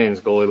you're playing's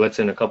goalie lets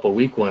in a couple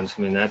weak ones,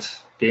 I mean, that's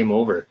game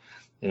over.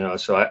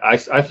 So I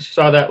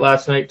saw that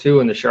last night too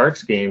in the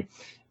Sharks game.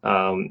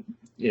 It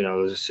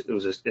was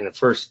just in the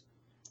first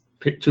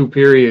 2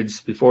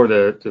 periods before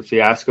the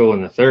fiasco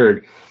in the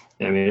third.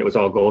 I mean, it was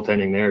all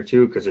goaltending there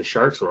too, because the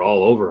Sharks were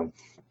all over them.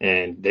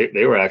 And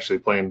they were actually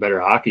playing better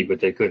hockey,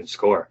 but they couldn't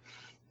score.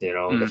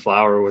 The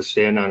Flower was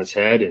standing on his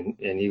head, and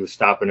he was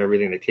stopping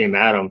everything that came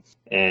at him.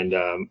 And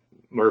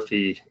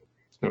Murray,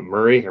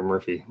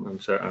 I'm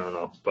sorry, I don't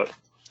know. But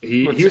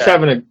he was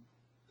having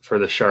for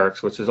the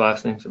Sharks. What's his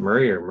last name? Is it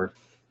Murray or Murphy?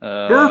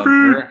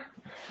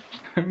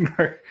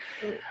 Murphy.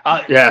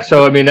 Yeah,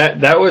 so I mean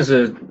that was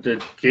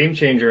the game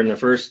changer in the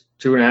first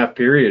 2.5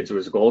 periods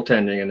was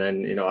goaltending, and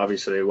then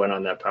obviously they went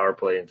on that power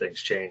play and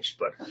things changed.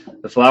 But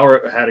the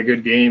Flower had a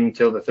good game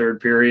until the third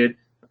period,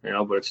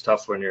 but it's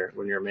tough when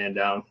you're a man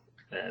down.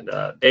 And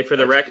hey, for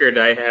the record,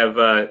 I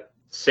have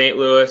St.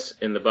 Louis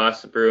and the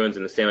Boston Bruins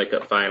in the Stanley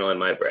Cup final in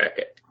my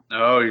bracket.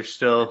 Oh, it's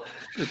a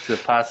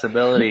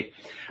possibility.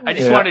 I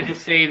just wanted to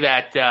say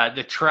that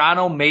the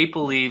Toronto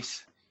Maple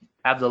Leafs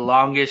have the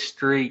longest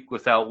streak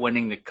without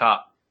winning the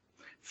cup.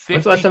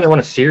 When's the last time they won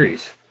a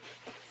series?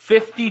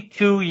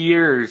 52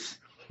 years.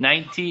 The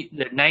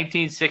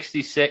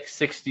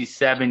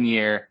 1966-67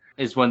 year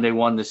is when they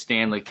won the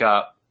Stanley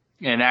Cup.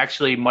 And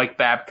actually, Mike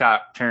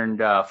Babcock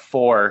turned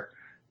 4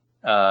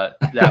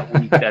 that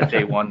week that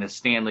they won the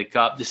Stanley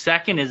Cup. The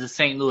second is the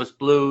St. Louis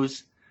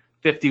Blues,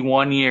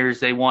 51 years.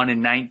 They won in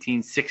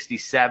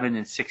 1967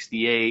 and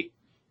 68.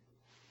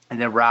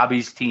 And then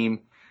Robbie's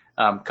team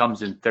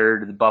comes in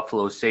third, the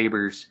Buffalo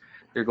Sabres.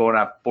 They're going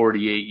up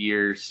 48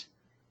 years.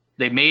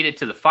 They made it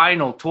to the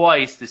final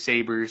twice, the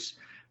Sabres,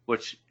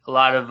 which a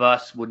lot of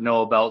us would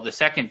know about the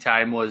second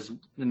time was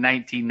in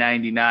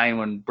 1999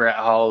 when Brett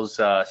Hall's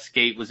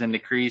skate was in the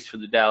crease for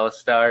the Dallas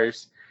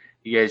Stars.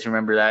 You guys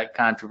remember that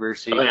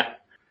controversy? Oh, yeah.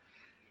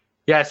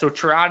 Yeah, so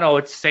Toronto,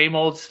 it's the same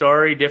old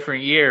story,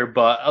 different year,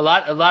 but a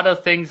lot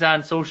of things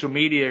on social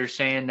media are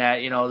saying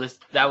that,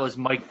 that was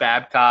Mike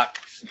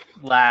Babcock's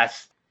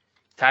last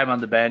time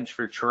on the bench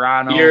for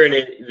Toronto.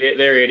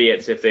 They're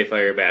idiots if they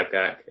fire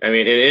Babcock. I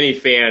mean, and any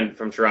fan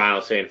from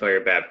Toronto saying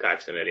fire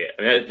Babcock's an idiot.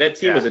 I mean, that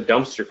team was a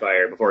dumpster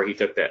fire before he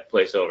took that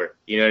place over.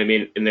 You know what I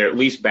mean? And they're at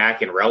least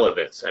back in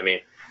relevance. I mean,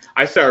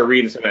 I started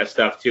reading some of that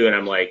stuff too, and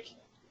I'm like,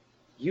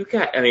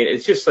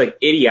 it's just like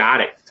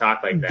idiotic to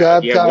talk like that.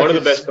 Babcock one of the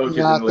best coaches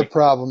is not in the league. the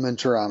problem in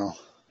Toronto.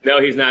 No,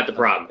 he's not the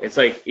problem. It's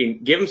like,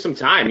 give him some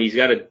time. He's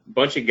got a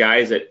bunch of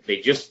guys that they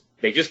just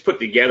put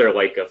together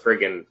like a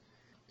friggin'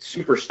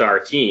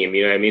 superstar team.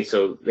 You know what I mean?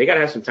 So they got to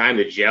have some time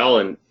to gel,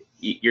 and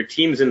your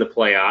team's in the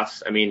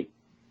playoffs. I mean,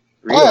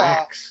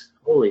 relax.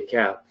 Holy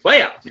cow.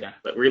 Playoffs. Yeah.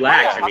 But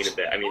relax. Playoffs. I mean, a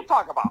bit. I mean,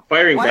 About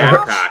firing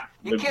playoffs?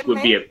 Babcock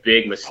would be a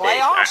big mistake,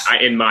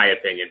 in my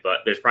opinion. But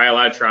there's probably a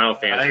lot of Toronto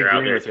fans who are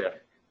out there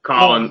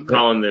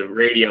calling the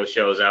radio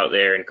shows out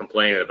there and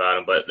complaining about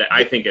them, but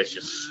I think it's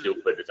just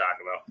stupid to talk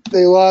about.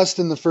 They lost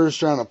in the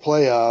first round of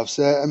playoffs.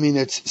 I mean,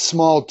 it's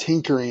small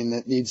tinkering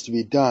that needs to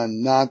be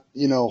done, not,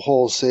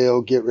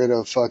 wholesale, get rid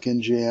of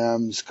fucking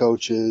GMs,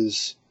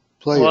 coaches,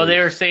 players. Well, they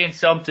were saying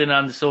something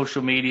on the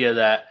social media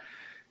that,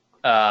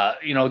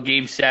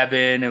 Game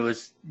 7, it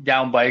was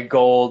down by a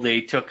goal.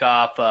 They took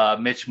off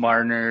Mitch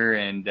Marner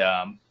and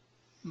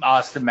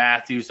Austin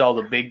Matthews, all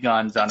the big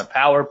guns on a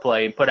power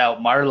play, and put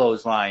out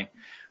Marlowe's line.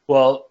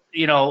 Well,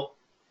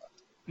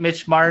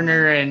 Mitch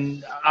Marner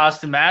and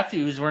Austin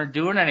Matthews weren't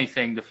doing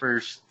anything the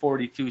first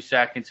 42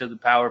 seconds of the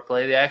power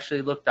play. They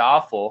actually looked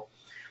awful.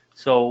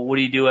 So what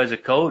do you do as a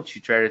coach?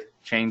 You try to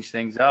change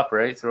things up,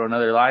 right? Throw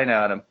another line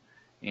at them.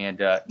 And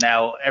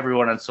now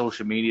everyone on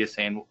social media is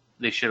saying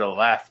they should have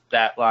left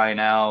that line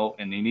out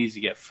and he needs to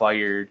get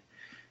fired.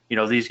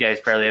 These guys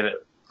probably haven't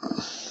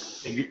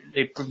 –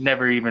 they've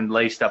never even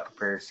laced up a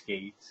pair of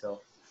skates. So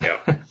yeah,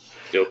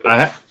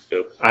 I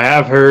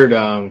have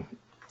heard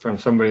from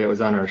somebody that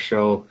was on our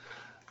show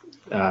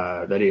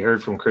that he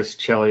heard from Chris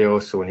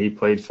Chelios when he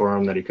played for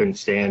him that he couldn't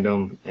stand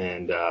him,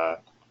 and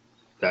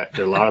that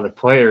a lot of the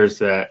players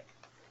that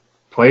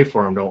play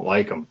for him don't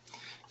like him.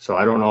 So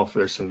I don't know if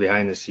there's some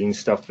behind-the-scenes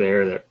stuff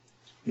there that,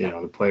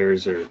 the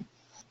players are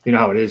 –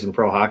 how it is in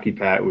pro hockey,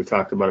 Pat. We've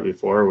talked about it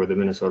before with the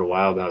Minnesota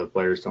Wild. Now the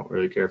players don't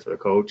really care for the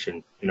coach.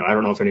 And, I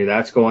don't know if any of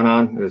that's going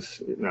on.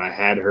 Because, I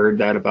had heard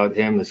that about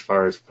him as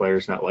far as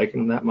players not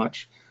liking him that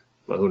much.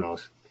 But who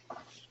knows?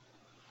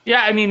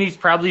 Yeah, I mean, he's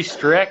probably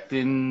strict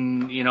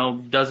and,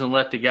 doesn't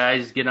let the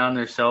guys get on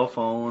their cell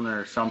phone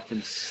or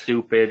something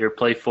stupid or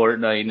play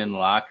Fortnite in the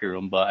locker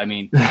room. But, I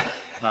mean,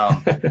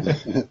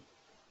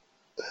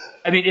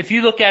 if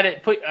you look at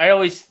it, I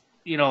always,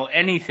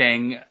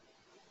 anything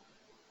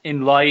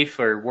in life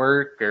or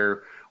work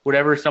or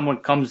whatever, someone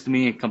comes to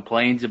me and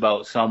complains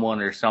about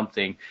someone or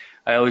something,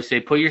 I always say,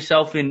 put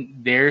yourself in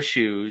their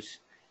shoes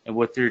and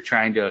what they're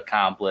trying to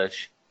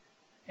accomplish.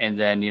 And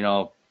then,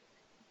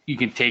 you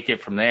can take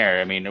it from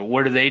there. I mean,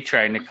 what are they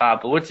trying to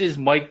accomplish? What's his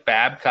Mike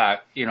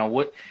Babcock?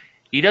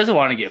 He doesn't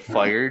want to get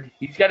fired.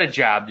 He's got a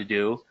job to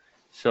do.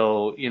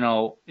 So,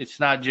 it's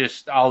not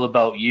just all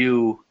about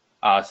you,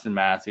 Austin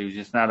Matthews.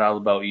 It's not all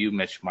about you,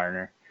 Mitch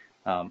Marner.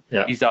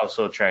 He's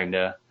also trying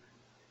to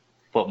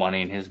put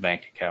money in his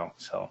bank account.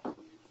 So,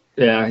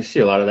 yeah, I see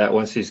a lot of that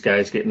once these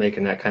guys get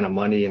making that kind of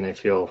money and they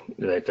feel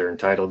like they're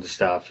entitled to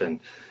stuff. And,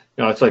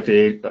 it's like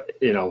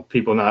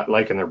people not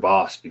liking their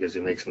boss because he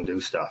makes them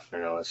do stuff,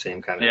 the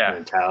same kind of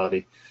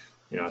mentality.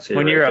 So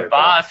when you're a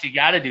boss, you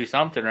got to do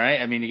something, right?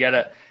 I mean, you got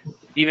to,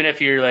 even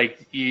if you're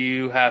like,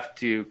 you have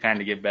to kind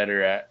of get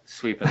better at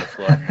sweeping the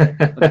floor.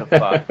 What the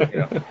fuck,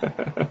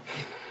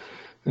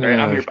 Right?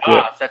 I'm your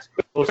boss. That's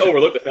you can't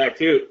overlook the fact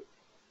too.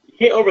 You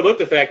can't overlook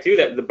the fact too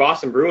that the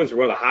Boston Bruins are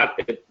one of the hot,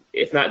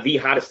 if not the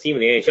hottest team in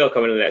the NHL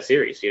coming into that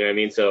series. You know what I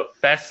mean? So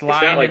best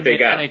line in the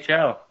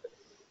NHL.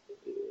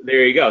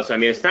 There you go. So,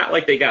 it's not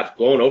like they got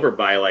blown over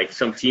by, like,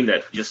 some team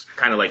that just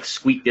kind of, like,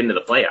 squeaked into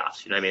the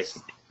playoffs. You know what I mean?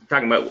 I'm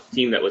talking about a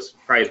team that was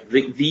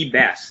probably the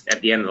best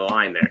at the end of the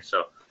line there.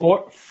 So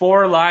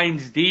four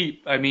lines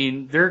deep. I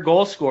mean, their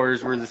goal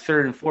scorers were the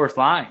third and fourth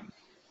line.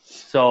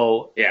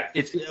 So, yeah,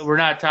 we're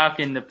not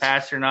talking the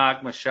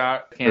Pasternak,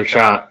 Machot.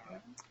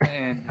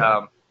 And,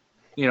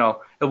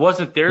 it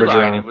wasn't their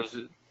line. It was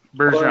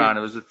Bergeron.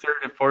 It was the third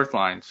and fourth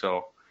line.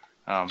 So,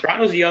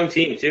 Toronto's a young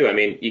team too. I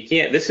mean, you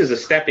can't. This is a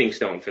stepping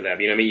stone for them.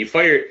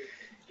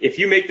 If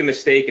you make the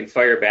mistake and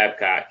fire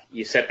Babcock,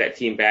 you set that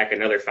team back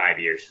another 5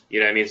 years. You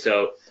know what I mean?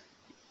 So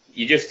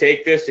you just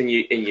take this and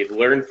you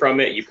learn from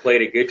it. You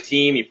played a good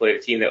team. You played a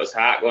team that was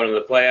hot going into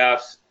the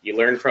playoffs. You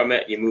learn from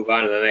it. You move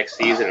on to the next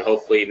season, and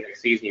hopefully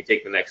next season you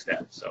take the next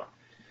step. So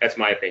that's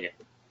my opinion.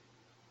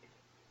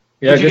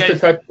 Yeah, to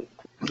touch.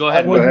 Go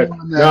ahead.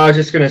 No, I was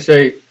just going to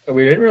say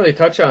we didn't really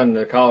touch on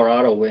the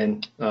Colorado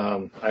win.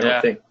 I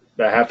don't think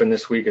that happened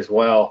this week as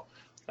well.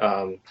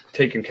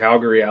 Taking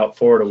Calgary out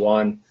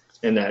 4-1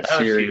 in that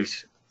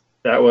series.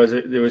 That was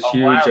it. It was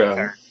huge.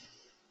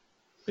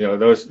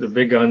 The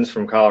big guns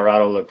from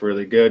Colorado looked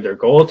really good. Their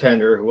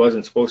goaltender, who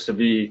wasn't supposed to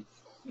be,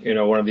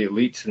 one of the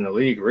elites in the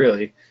league,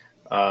 really,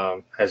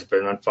 has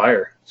been on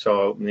fire.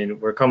 So, I mean,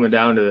 we're coming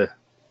down to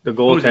the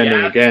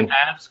goaltending again.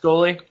 Avs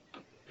goalie?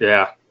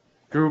 Yeah.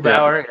 Drew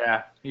Bauer?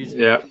 Yeah. He's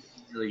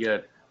really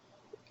good.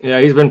 Yeah,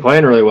 he's been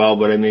playing really well,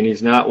 but, I mean,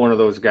 he's not one of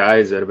those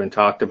guys that have been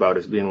talked about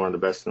as being one of the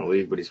best in the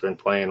league, but he's been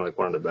playing like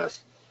one of the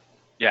best.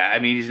 Yeah, I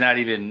mean, he's not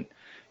even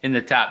in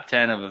the top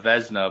 10 of a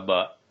Vezina,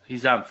 but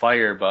he's on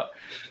fire. But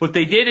what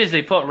they did is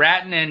they put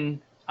Ratinen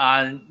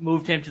on,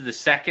 moved him to the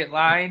second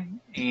line,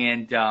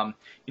 and,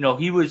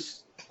 he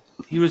was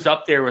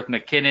up there with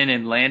McKinnon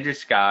and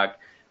Landeskog,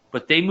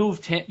 but they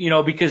moved him,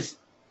 because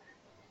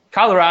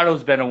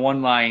Colorado's been a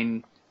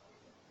one-line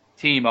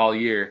team all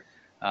year.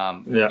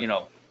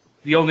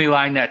 The only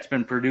line that's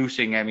been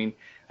producing. I mean,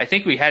 I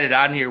think we had it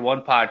on here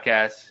one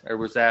podcast, or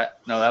was that?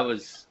 No, that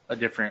was a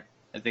different.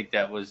 I think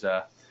that was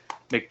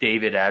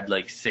McDavid had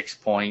like 6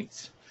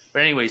 points.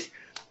 But anyways,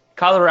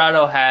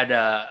 Colorado had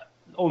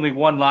only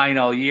one line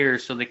all year,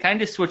 so they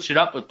kind of switched it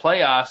up with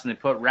playoffs, and they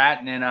put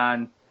Ratinen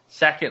on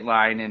second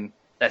line, and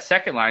that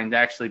second line's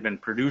actually been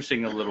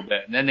producing a little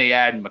bit. And then they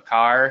add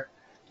Makar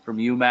from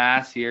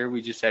UMass here.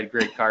 We just had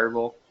Greg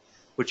Carvel,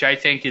 which I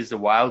think is the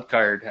wild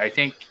card. I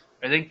think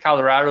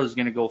Colorado is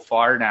going to go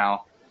far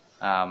now.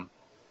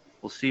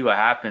 We'll see what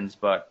happens,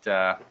 but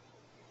to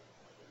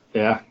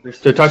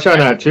touch on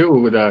that too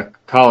with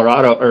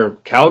Colorado or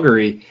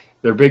Calgary,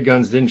 their big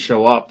guns didn't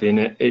show up.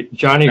 And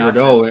Johnny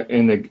Gaudreau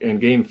in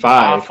Game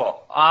 5.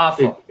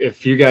 Awful.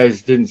 If you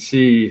guys didn't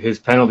see his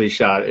penalty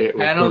shot, it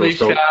was penalty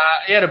shot.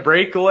 He had a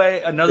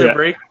breakaway,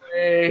 breakaway.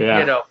 Yeah. He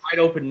had a wide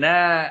open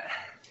net.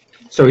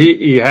 So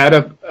he had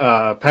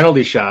a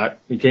penalty shot.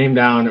 He came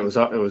down. It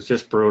was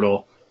just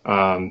brutal.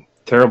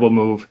 Terrible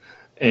move.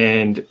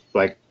 And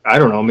I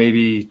don't know,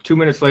 maybe 2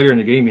 minutes later in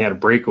the game, he had a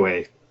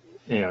breakaway.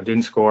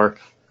 Didn't score.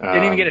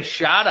 Didn't even get a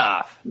shot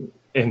off.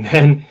 And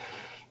then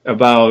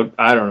about,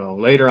 I don't know,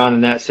 later on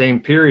in that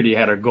same period, he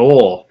had a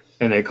goal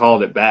and they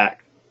called it back.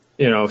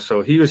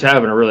 So he was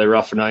having a really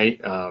rough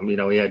night.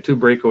 He had 2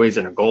 breakaways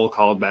and a goal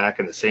called back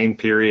in the same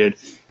period.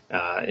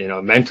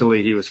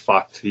 Mentally he was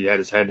fucked. He had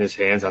his head in his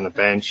hands on the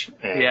bench,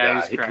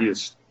 and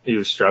he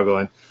was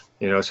struggling.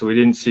 So we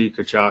didn't see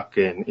Tkachuk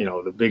and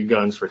the big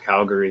guns for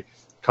Calgary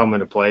come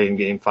into play in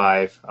Game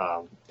 5.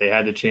 They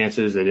had the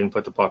chances. They didn't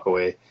put the puck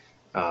away.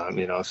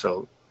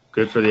 So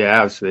good for the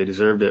Avs. They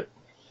deserved it.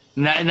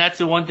 And that's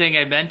the one thing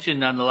I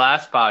mentioned on the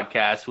last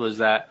podcast was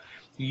that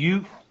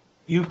you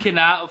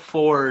cannot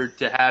afford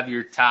to have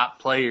your top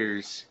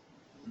players,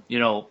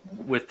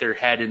 with their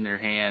head in their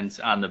hands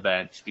on the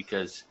bench,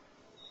 because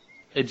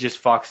it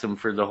just fucks them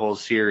for the whole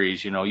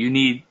series. You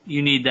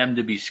need them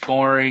to be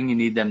scoring. You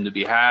need them to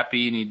be happy.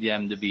 You need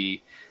them to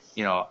be,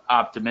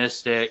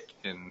 optimistic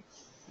and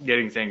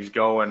getting things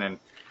going. And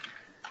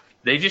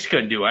they just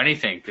couldn't do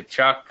anything.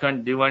 Tkachuk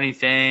couldn't do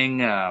anything.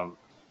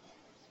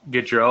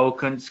 Gaudreau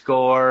couldn't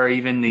score.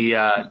 Even the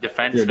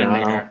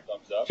defenseman there,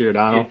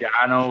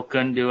 Giordano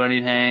couldn't do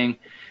anything.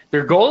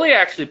 Their goalie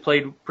actually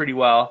played pretty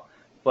well,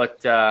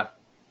 but I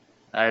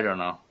don't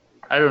know.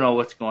 I don't know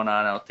what's going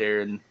on out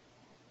there in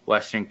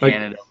Western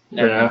Canada.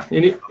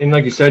 And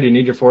like you said, you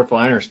need your fourth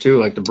liners too.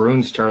 Like the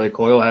Bruins, Charlie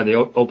Coyle had the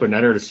open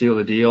netter to seal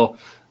the deal.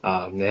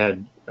 They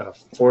had a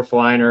fourth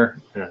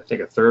liner and I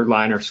think a third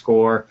liner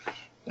score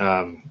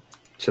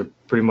to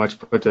pretty much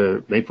put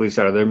the Maple Leafs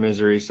out of their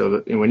misery. So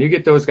that, when you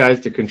get those guys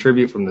to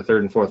contribute from the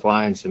third and fourth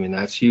lines, I mean,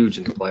 that's huge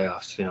in the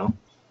playoffs,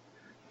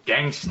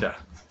 Gangsta.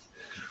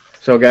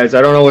 So, guys,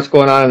 I don't know what's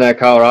going on in that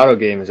Colorado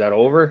game. Is that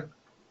over?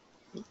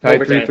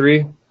 Tied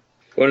 3-3?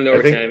 Going into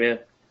overtime, yeah.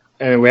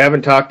 And we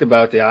haven't talked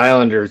about the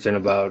Islanders in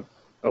about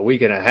a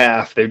week and a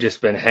half. They've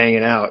just been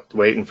hanging out,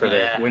 waiting for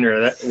the winner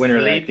of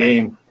that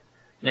game.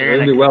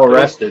 They'll be well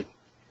rested.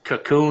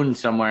 Cocoon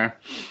somewhere.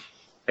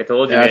 I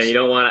told you, man, you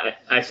don't want to.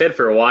 I said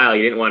for a while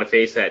you didn't want to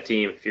face that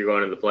team if you're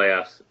going into the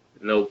playoffs.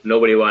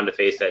 Nobody wanted to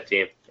face that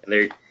team,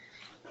 and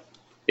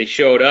they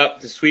showed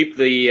up to sweep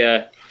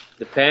the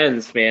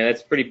Pens. Man,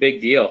 that's a pretty big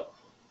deal.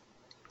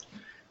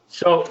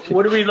 So,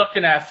 what are we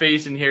looking at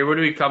facing here? What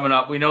are we coming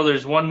up? We know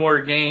there's one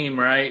more game,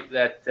 right?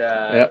 That's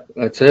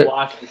it.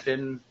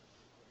 Washington.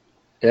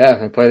 Yeah,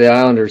 they play the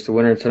Islanders, the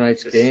winner of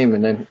tonight's game,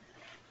 and then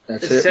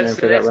that's it.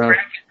 After that round.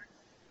 Bracket.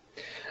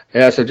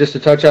 Yeah, so just to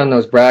touch on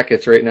those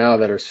brackets right now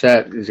that are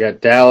set, he's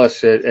got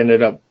Dallas that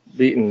ended up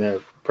beating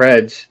the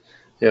Preds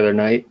the other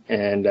night,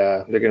 and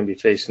they're going to be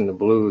facing the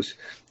Blues.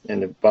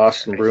 And the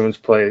Boston Bruins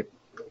play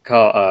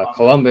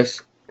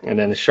Columbus, and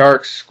then the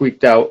Sharks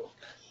squeaked out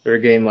their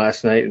game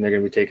last night, and they're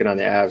going to be taking on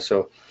the Avs.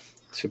 So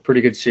it's a pretty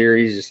good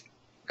series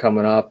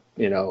coming up.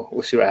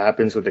 We'll see what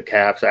happens with the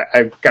Caps.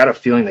 I've got a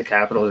feeling the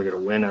Capitals are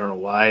going to win. I don't know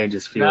why. I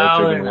just feel like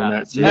they're going to win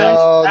that series.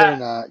 No, they're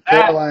not.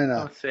 Carolina.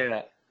 Don't say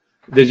that.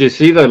 Did you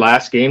see the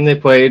last game they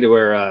played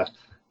where,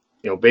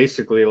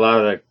 basically a lot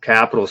of the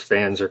Capitals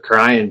fans are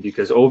crying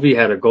because Ovi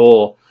had a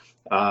goal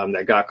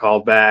that got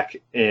called back,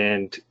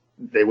 and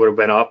they would have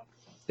been up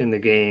in the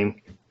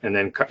game. And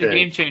then the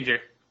game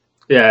changer.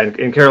 Yeah,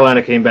 and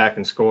Carolina came back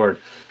and scored.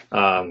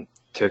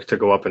 to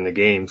go up in the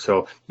game.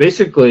 So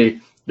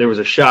basically, there was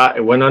a shot.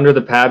 It went under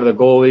the pad of the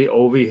goalie.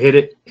 Ovi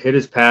hit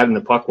his pad, and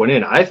the puck went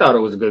in. I thought it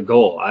was a good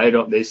goal.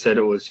 They said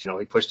it was,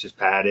 he pushed his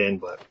pad in,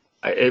 but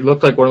it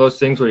looked like one of those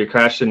things where you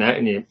crash the net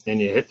and you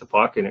hit the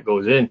puck and it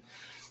goes in.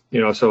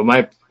 So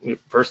my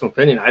personal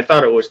opinion, I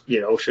thought it was,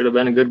 should have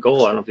been a good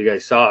goal. I don't know if you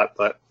guys saw it,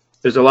 but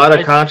there's a lot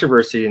of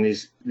controversy in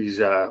these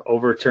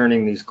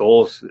overturning these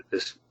goals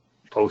this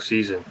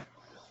postseason.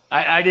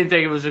 I didn't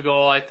think it was a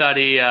goal. I thought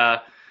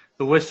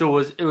the whistle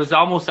was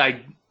almost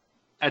like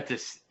at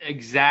the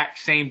exact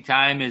same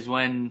time as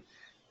when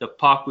the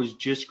puck was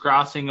just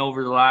crossing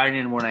over the line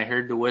and when I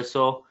heard the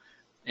whistle,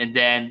 and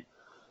then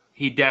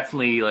he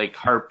definitely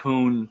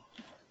harpooned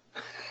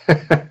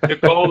the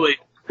goalie,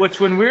 which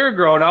when we were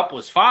growing up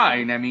was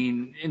fine. I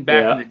mean,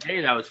 back in the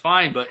day that was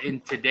fine, but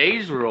in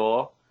today's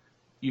rule,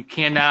 you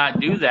cannot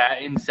do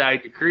that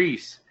inside the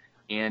crease,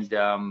 and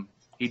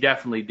he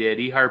definitely did.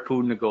 He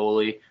harpooned the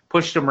goalie,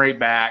 pushed him right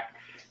back.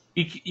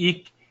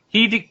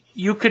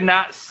 You could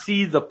not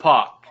see the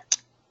puck.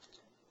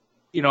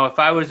 If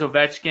I was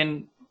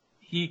Ovechkin,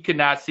 he could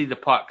not see the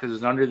puck because it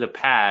was under the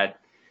pad,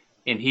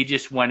 and he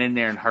just went in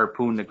there and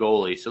harpooned the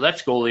goalie. So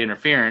that's goalie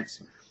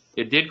interference.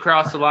 It did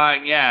cross the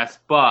line, yes,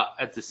 but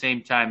at the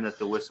same time that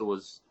the whistle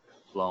was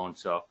blown.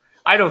 So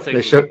I don't think it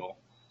was a goal.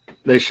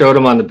 They showed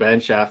him on the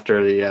bench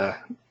after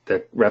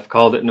the ref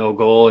called it no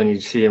goal, and you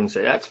see him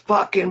say, "That's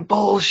fucking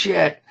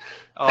bullshit."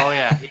 Oh,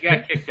 yeah. He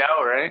got kicked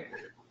out, right?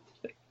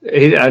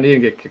 I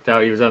didn't get kicked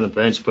out. He was on the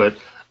bench, but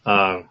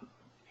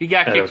he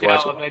got kicked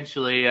out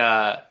eventually.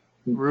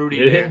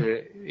 Rudy,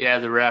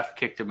 the ref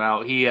kicked him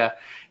out. He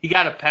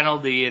got a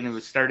penalty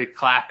and started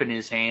clapping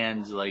his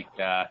hands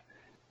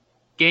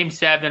Game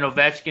 7,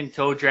 Ovechkin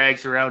toe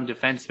drags around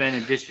defenseman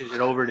and dishes it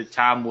over to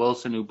Tom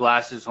Wilson, who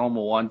blasts home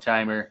a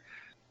one-timer.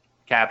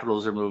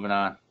 Capitals are moving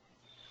on.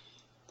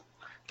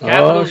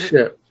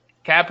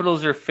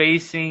 Capitals are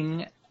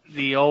facing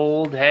the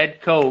old head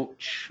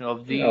coach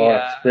of the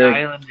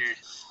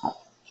Islanders.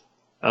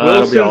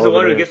 Wilson's the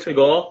one who gets the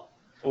goal?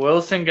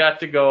 Wilson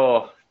got the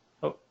goal.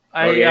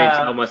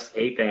 I must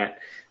hate that.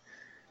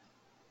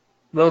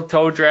 Little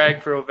toe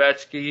drag for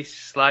Ovechkin,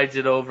 slides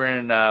it over,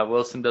 and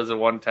Wilson does a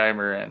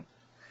one-timer in.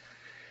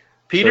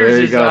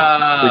 Peters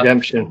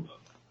redemption.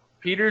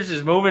 Peters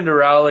is moving to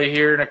Raleigh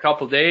here in a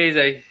couple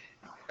days.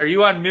 Are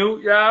you on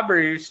mute, Rob, or are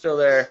you still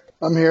there?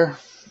 I'm here.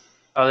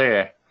 Oh,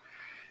 there.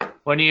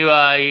 When you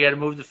got to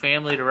move the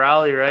family to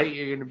Raleigh, right?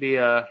 You're going to be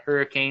a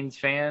Hurricanes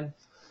fan?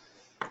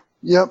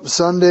 Yep.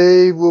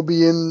 Sunday we'll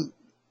be in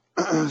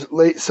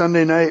late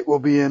Sunday night. We'll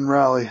be in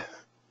Raleigh.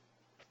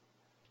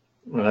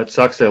 Well, that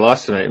sucks. They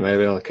lost tonight.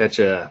 Maybe I'll catch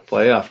a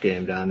playoff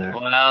game down there.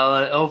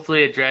 Well,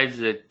 hopefully it drives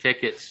the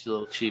tickets a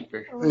little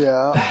cheaper.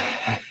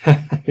 Yeah.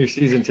 Your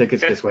season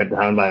tickets just went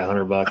down by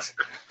 $100.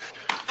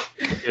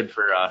 Good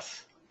for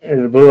us.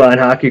 And the Blue Line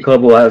Hockey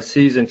Club will have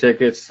season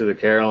tickets to the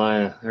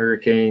Carolina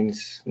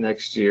Hurricanes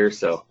next year,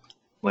 so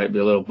might be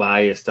a little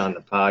biased on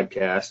the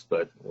podcast,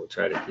 but we'll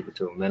try to keep it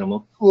to a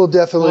minimum. We'll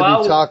definitely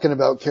be talking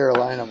about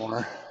Carolina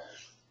more.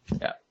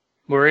 Yeah.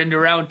 We're into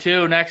round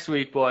 2 next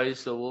week, boys,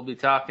 so we'll be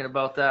talking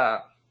about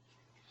that.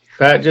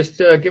 Pat, just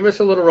give us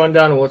a little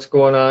rundown of what's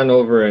going on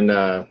over in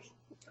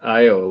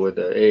Iowa with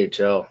the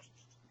AHL.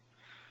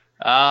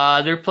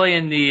 They're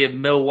playing the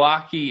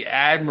Milwaukee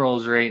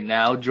Admirals right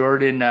now.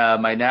 Jordan,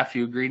 my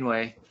nephew,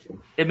 Greenway,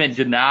 him and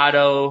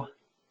Donato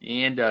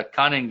and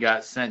Cunning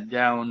got sent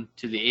down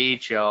to the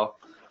AHL.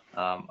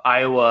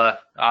 Iowa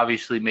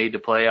obviously made the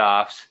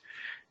playoffs.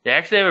 They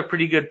actually have a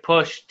pretty good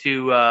push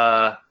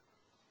to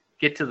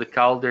get to the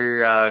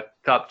Calder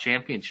Cup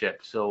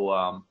championship.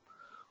 So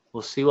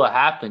we'll see what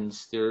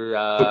happens. They're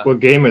what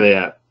game are they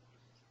at?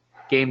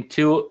 Game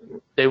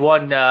 2. They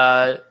won.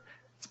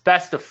 It's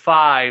best of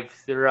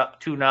 5. They're up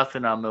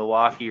 2-0 on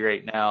Milwaukee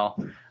right now.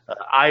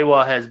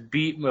 Iowa has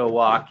beat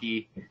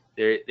Milwaukee.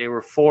 They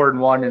were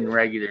 4-1 in the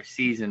regular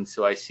season,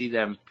 so I see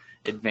them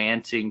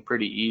advancing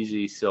pretty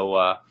easy.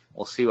 So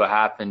we'll see what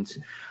happens.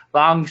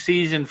 Long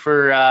season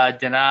for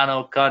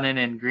Donato,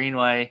 Cunnin, and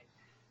Greenway.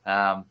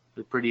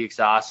 They're pretty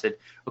exhausted.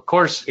 Of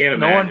course,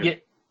 no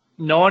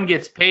one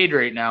gets paid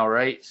right now,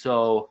 right?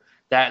 So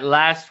that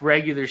last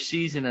regular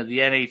season of the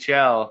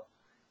NHL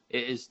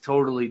is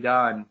totally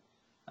done.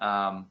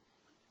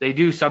 They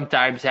do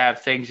sometimes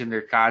have things in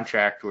their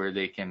contract where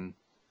they can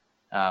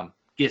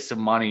get some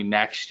money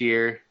next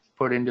year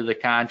put into the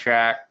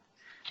contract.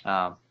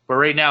 But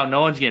right now,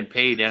 no one's getting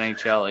paid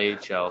NHL,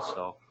 AHL.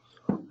 So,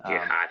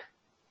 God.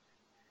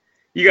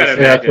 You got to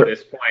imagine at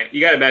this point.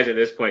 You got to imagine at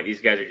this point,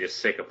 these guys are just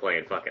sick of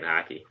playing fucking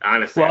hockey.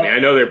 Honestly, I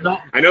know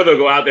they'll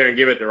go out there and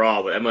give it their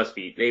all, but they must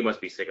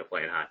be sick of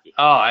playing hockey.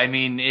 Oh, I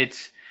mean,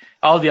 it's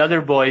all the other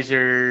boys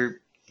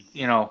are,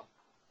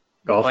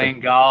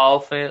 playing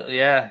golf.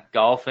 Yeah,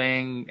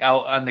 golfing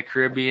out on the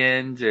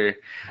Caribbeans.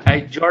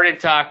 Jordan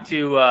talked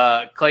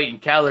to Clayton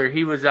Keller.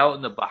 He was out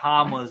in the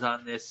Bahamas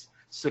on this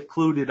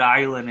secluded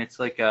island. It's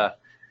like a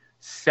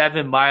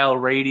 7-mile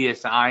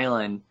radius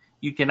island.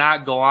 You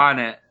cannot go on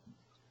it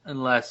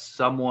unless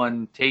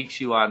someone takes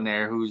you on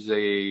there who's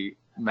a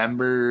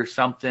member or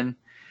something.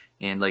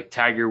 and like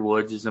Tiger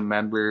Woods is a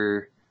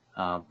member,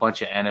 a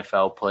bunch of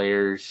NFL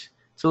players.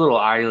 It's a little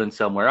island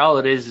somewhere. All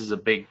it is a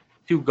big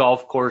 2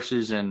 golf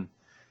courses and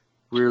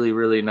really,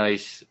 really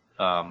nice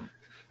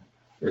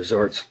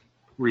resorts.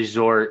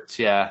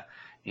 Yeah.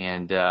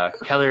 And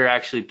Keller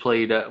actually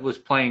was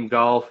playing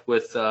golf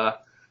with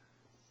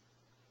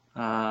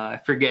I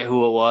forget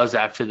who it was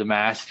after the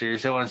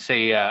Masters. I want to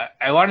say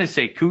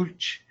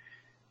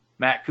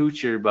Matt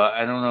Kuchar, but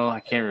I don't know.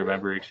 I can't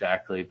remember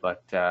exactly.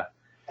 But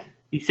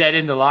he said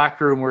in the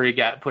locker room where he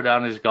got put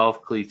on his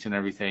golf cleats and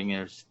everything,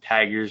 there's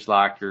Tiger's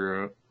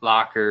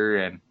locker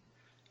and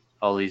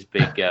all these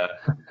big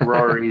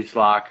Rory's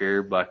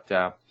locker. But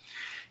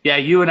yeah,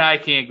 you and I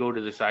can't go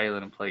to this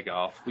island and play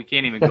golf. We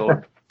can't even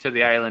go to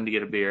the island to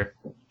get a beer.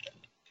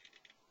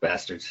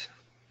 Bastards.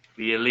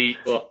 The elite.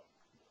 Well,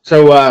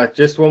 so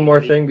just one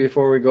more thing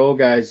before we go,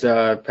 guys.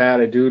 Pat,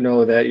 I do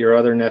know that your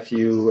other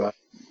nephew,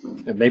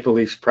 a Maple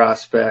Leafs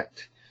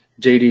prospect,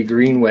 J.D.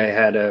 Greenway,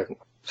 had a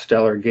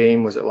stellar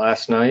game. Was it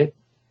last night?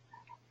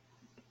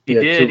 He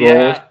did, 2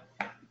 goals.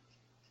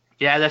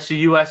 Yeah, that's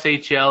the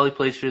USHL. He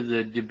plays for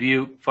the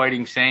Dubuque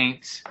Fighting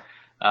Saints.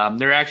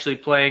 They're actually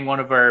playing one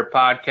of our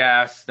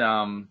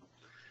podcast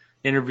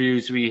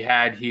interviews we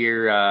had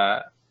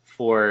here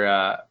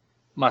for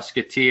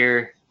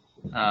Musketeer.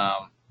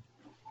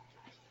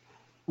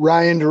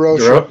 Ryan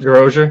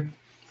DeRozier.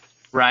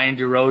 Ryan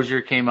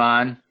DeRozier came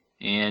on,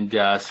 and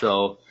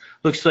so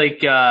looks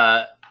like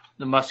the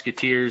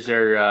Musketeers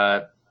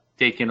are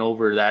taking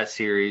over that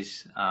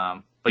series.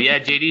 But yeah,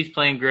 JD's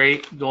playing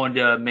great, going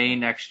to Maine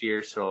next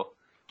year, so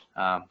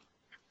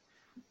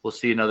we'll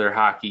see another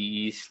Hockey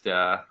East.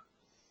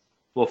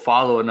 We'll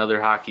follow another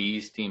Hockey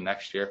East team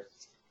next year,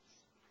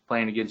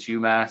 playing against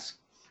UMass.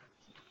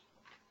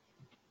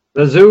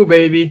 The Zoo,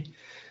 baby.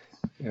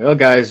 Well,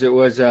 guys, it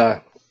was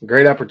a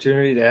great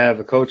opportunity to have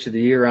a Coach of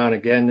the Year on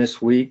again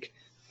this week.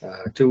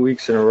 2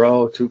 weeks in a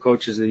row, 2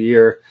 Coaches of the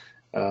Year.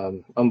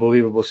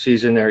 Unbelievable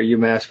season there at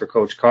UMass for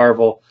Coach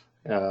Carvel.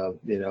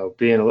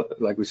 Being,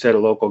 like we said, a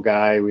local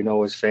guy, we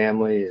know his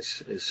family,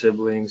 his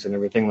siblings and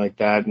everything like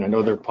that. And I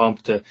know they're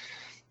pumped to,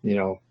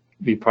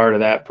 be part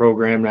of that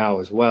program now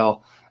as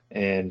well.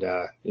 And,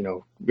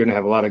 going to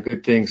have a lot of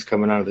good things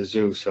coming out of the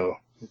Zoo. So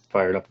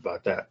fired up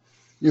about that.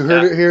 You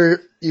heard it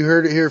here. You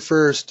heard it here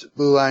first.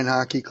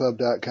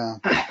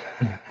 BlueLineHockeyClub.com.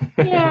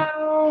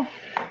 Yeah.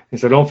 And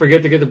so don't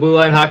forget to get to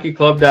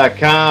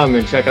BlueLineHockeyClub.com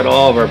and check out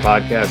all of our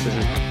podcasts. This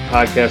is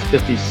podcast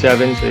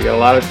 57, so you got a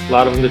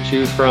lot of them to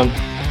choose from.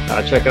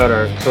 Check out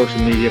our social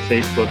media,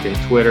 Facebook and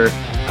Twitter.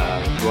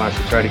 If you want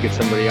us to try to get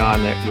somebody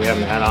on that we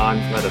haven't had on,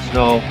 let us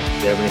know.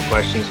 If you have any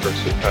questions for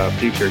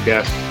future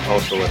guests,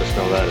 also let us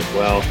know that as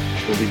well.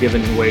 We'll be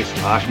giving away some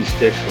hockey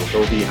sticks with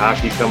OB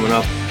Hockey coming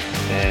up,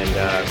 and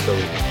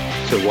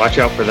so watch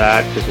out for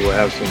that because we'll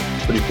have some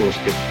pretty cool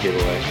sticks to give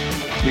away.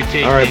 We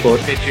take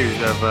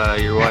pictures of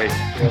your wife.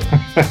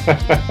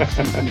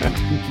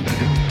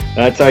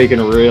 That's how you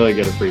can really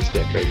get a free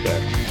stick right there.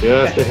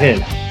 Just a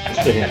hint,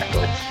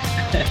 folks.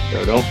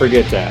 So don't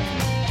forget that.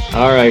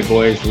 All right,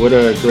 boys. What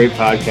a great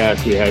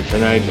podcast we had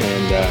tonight.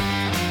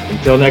 And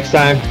until next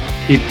time,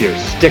 keep your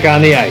stick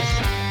on the ice.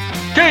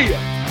 See ya.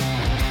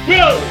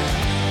 Meow.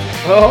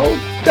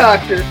 Oh,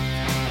 doctor.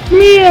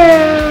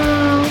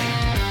 Meow.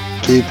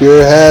 Keep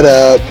your head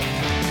up.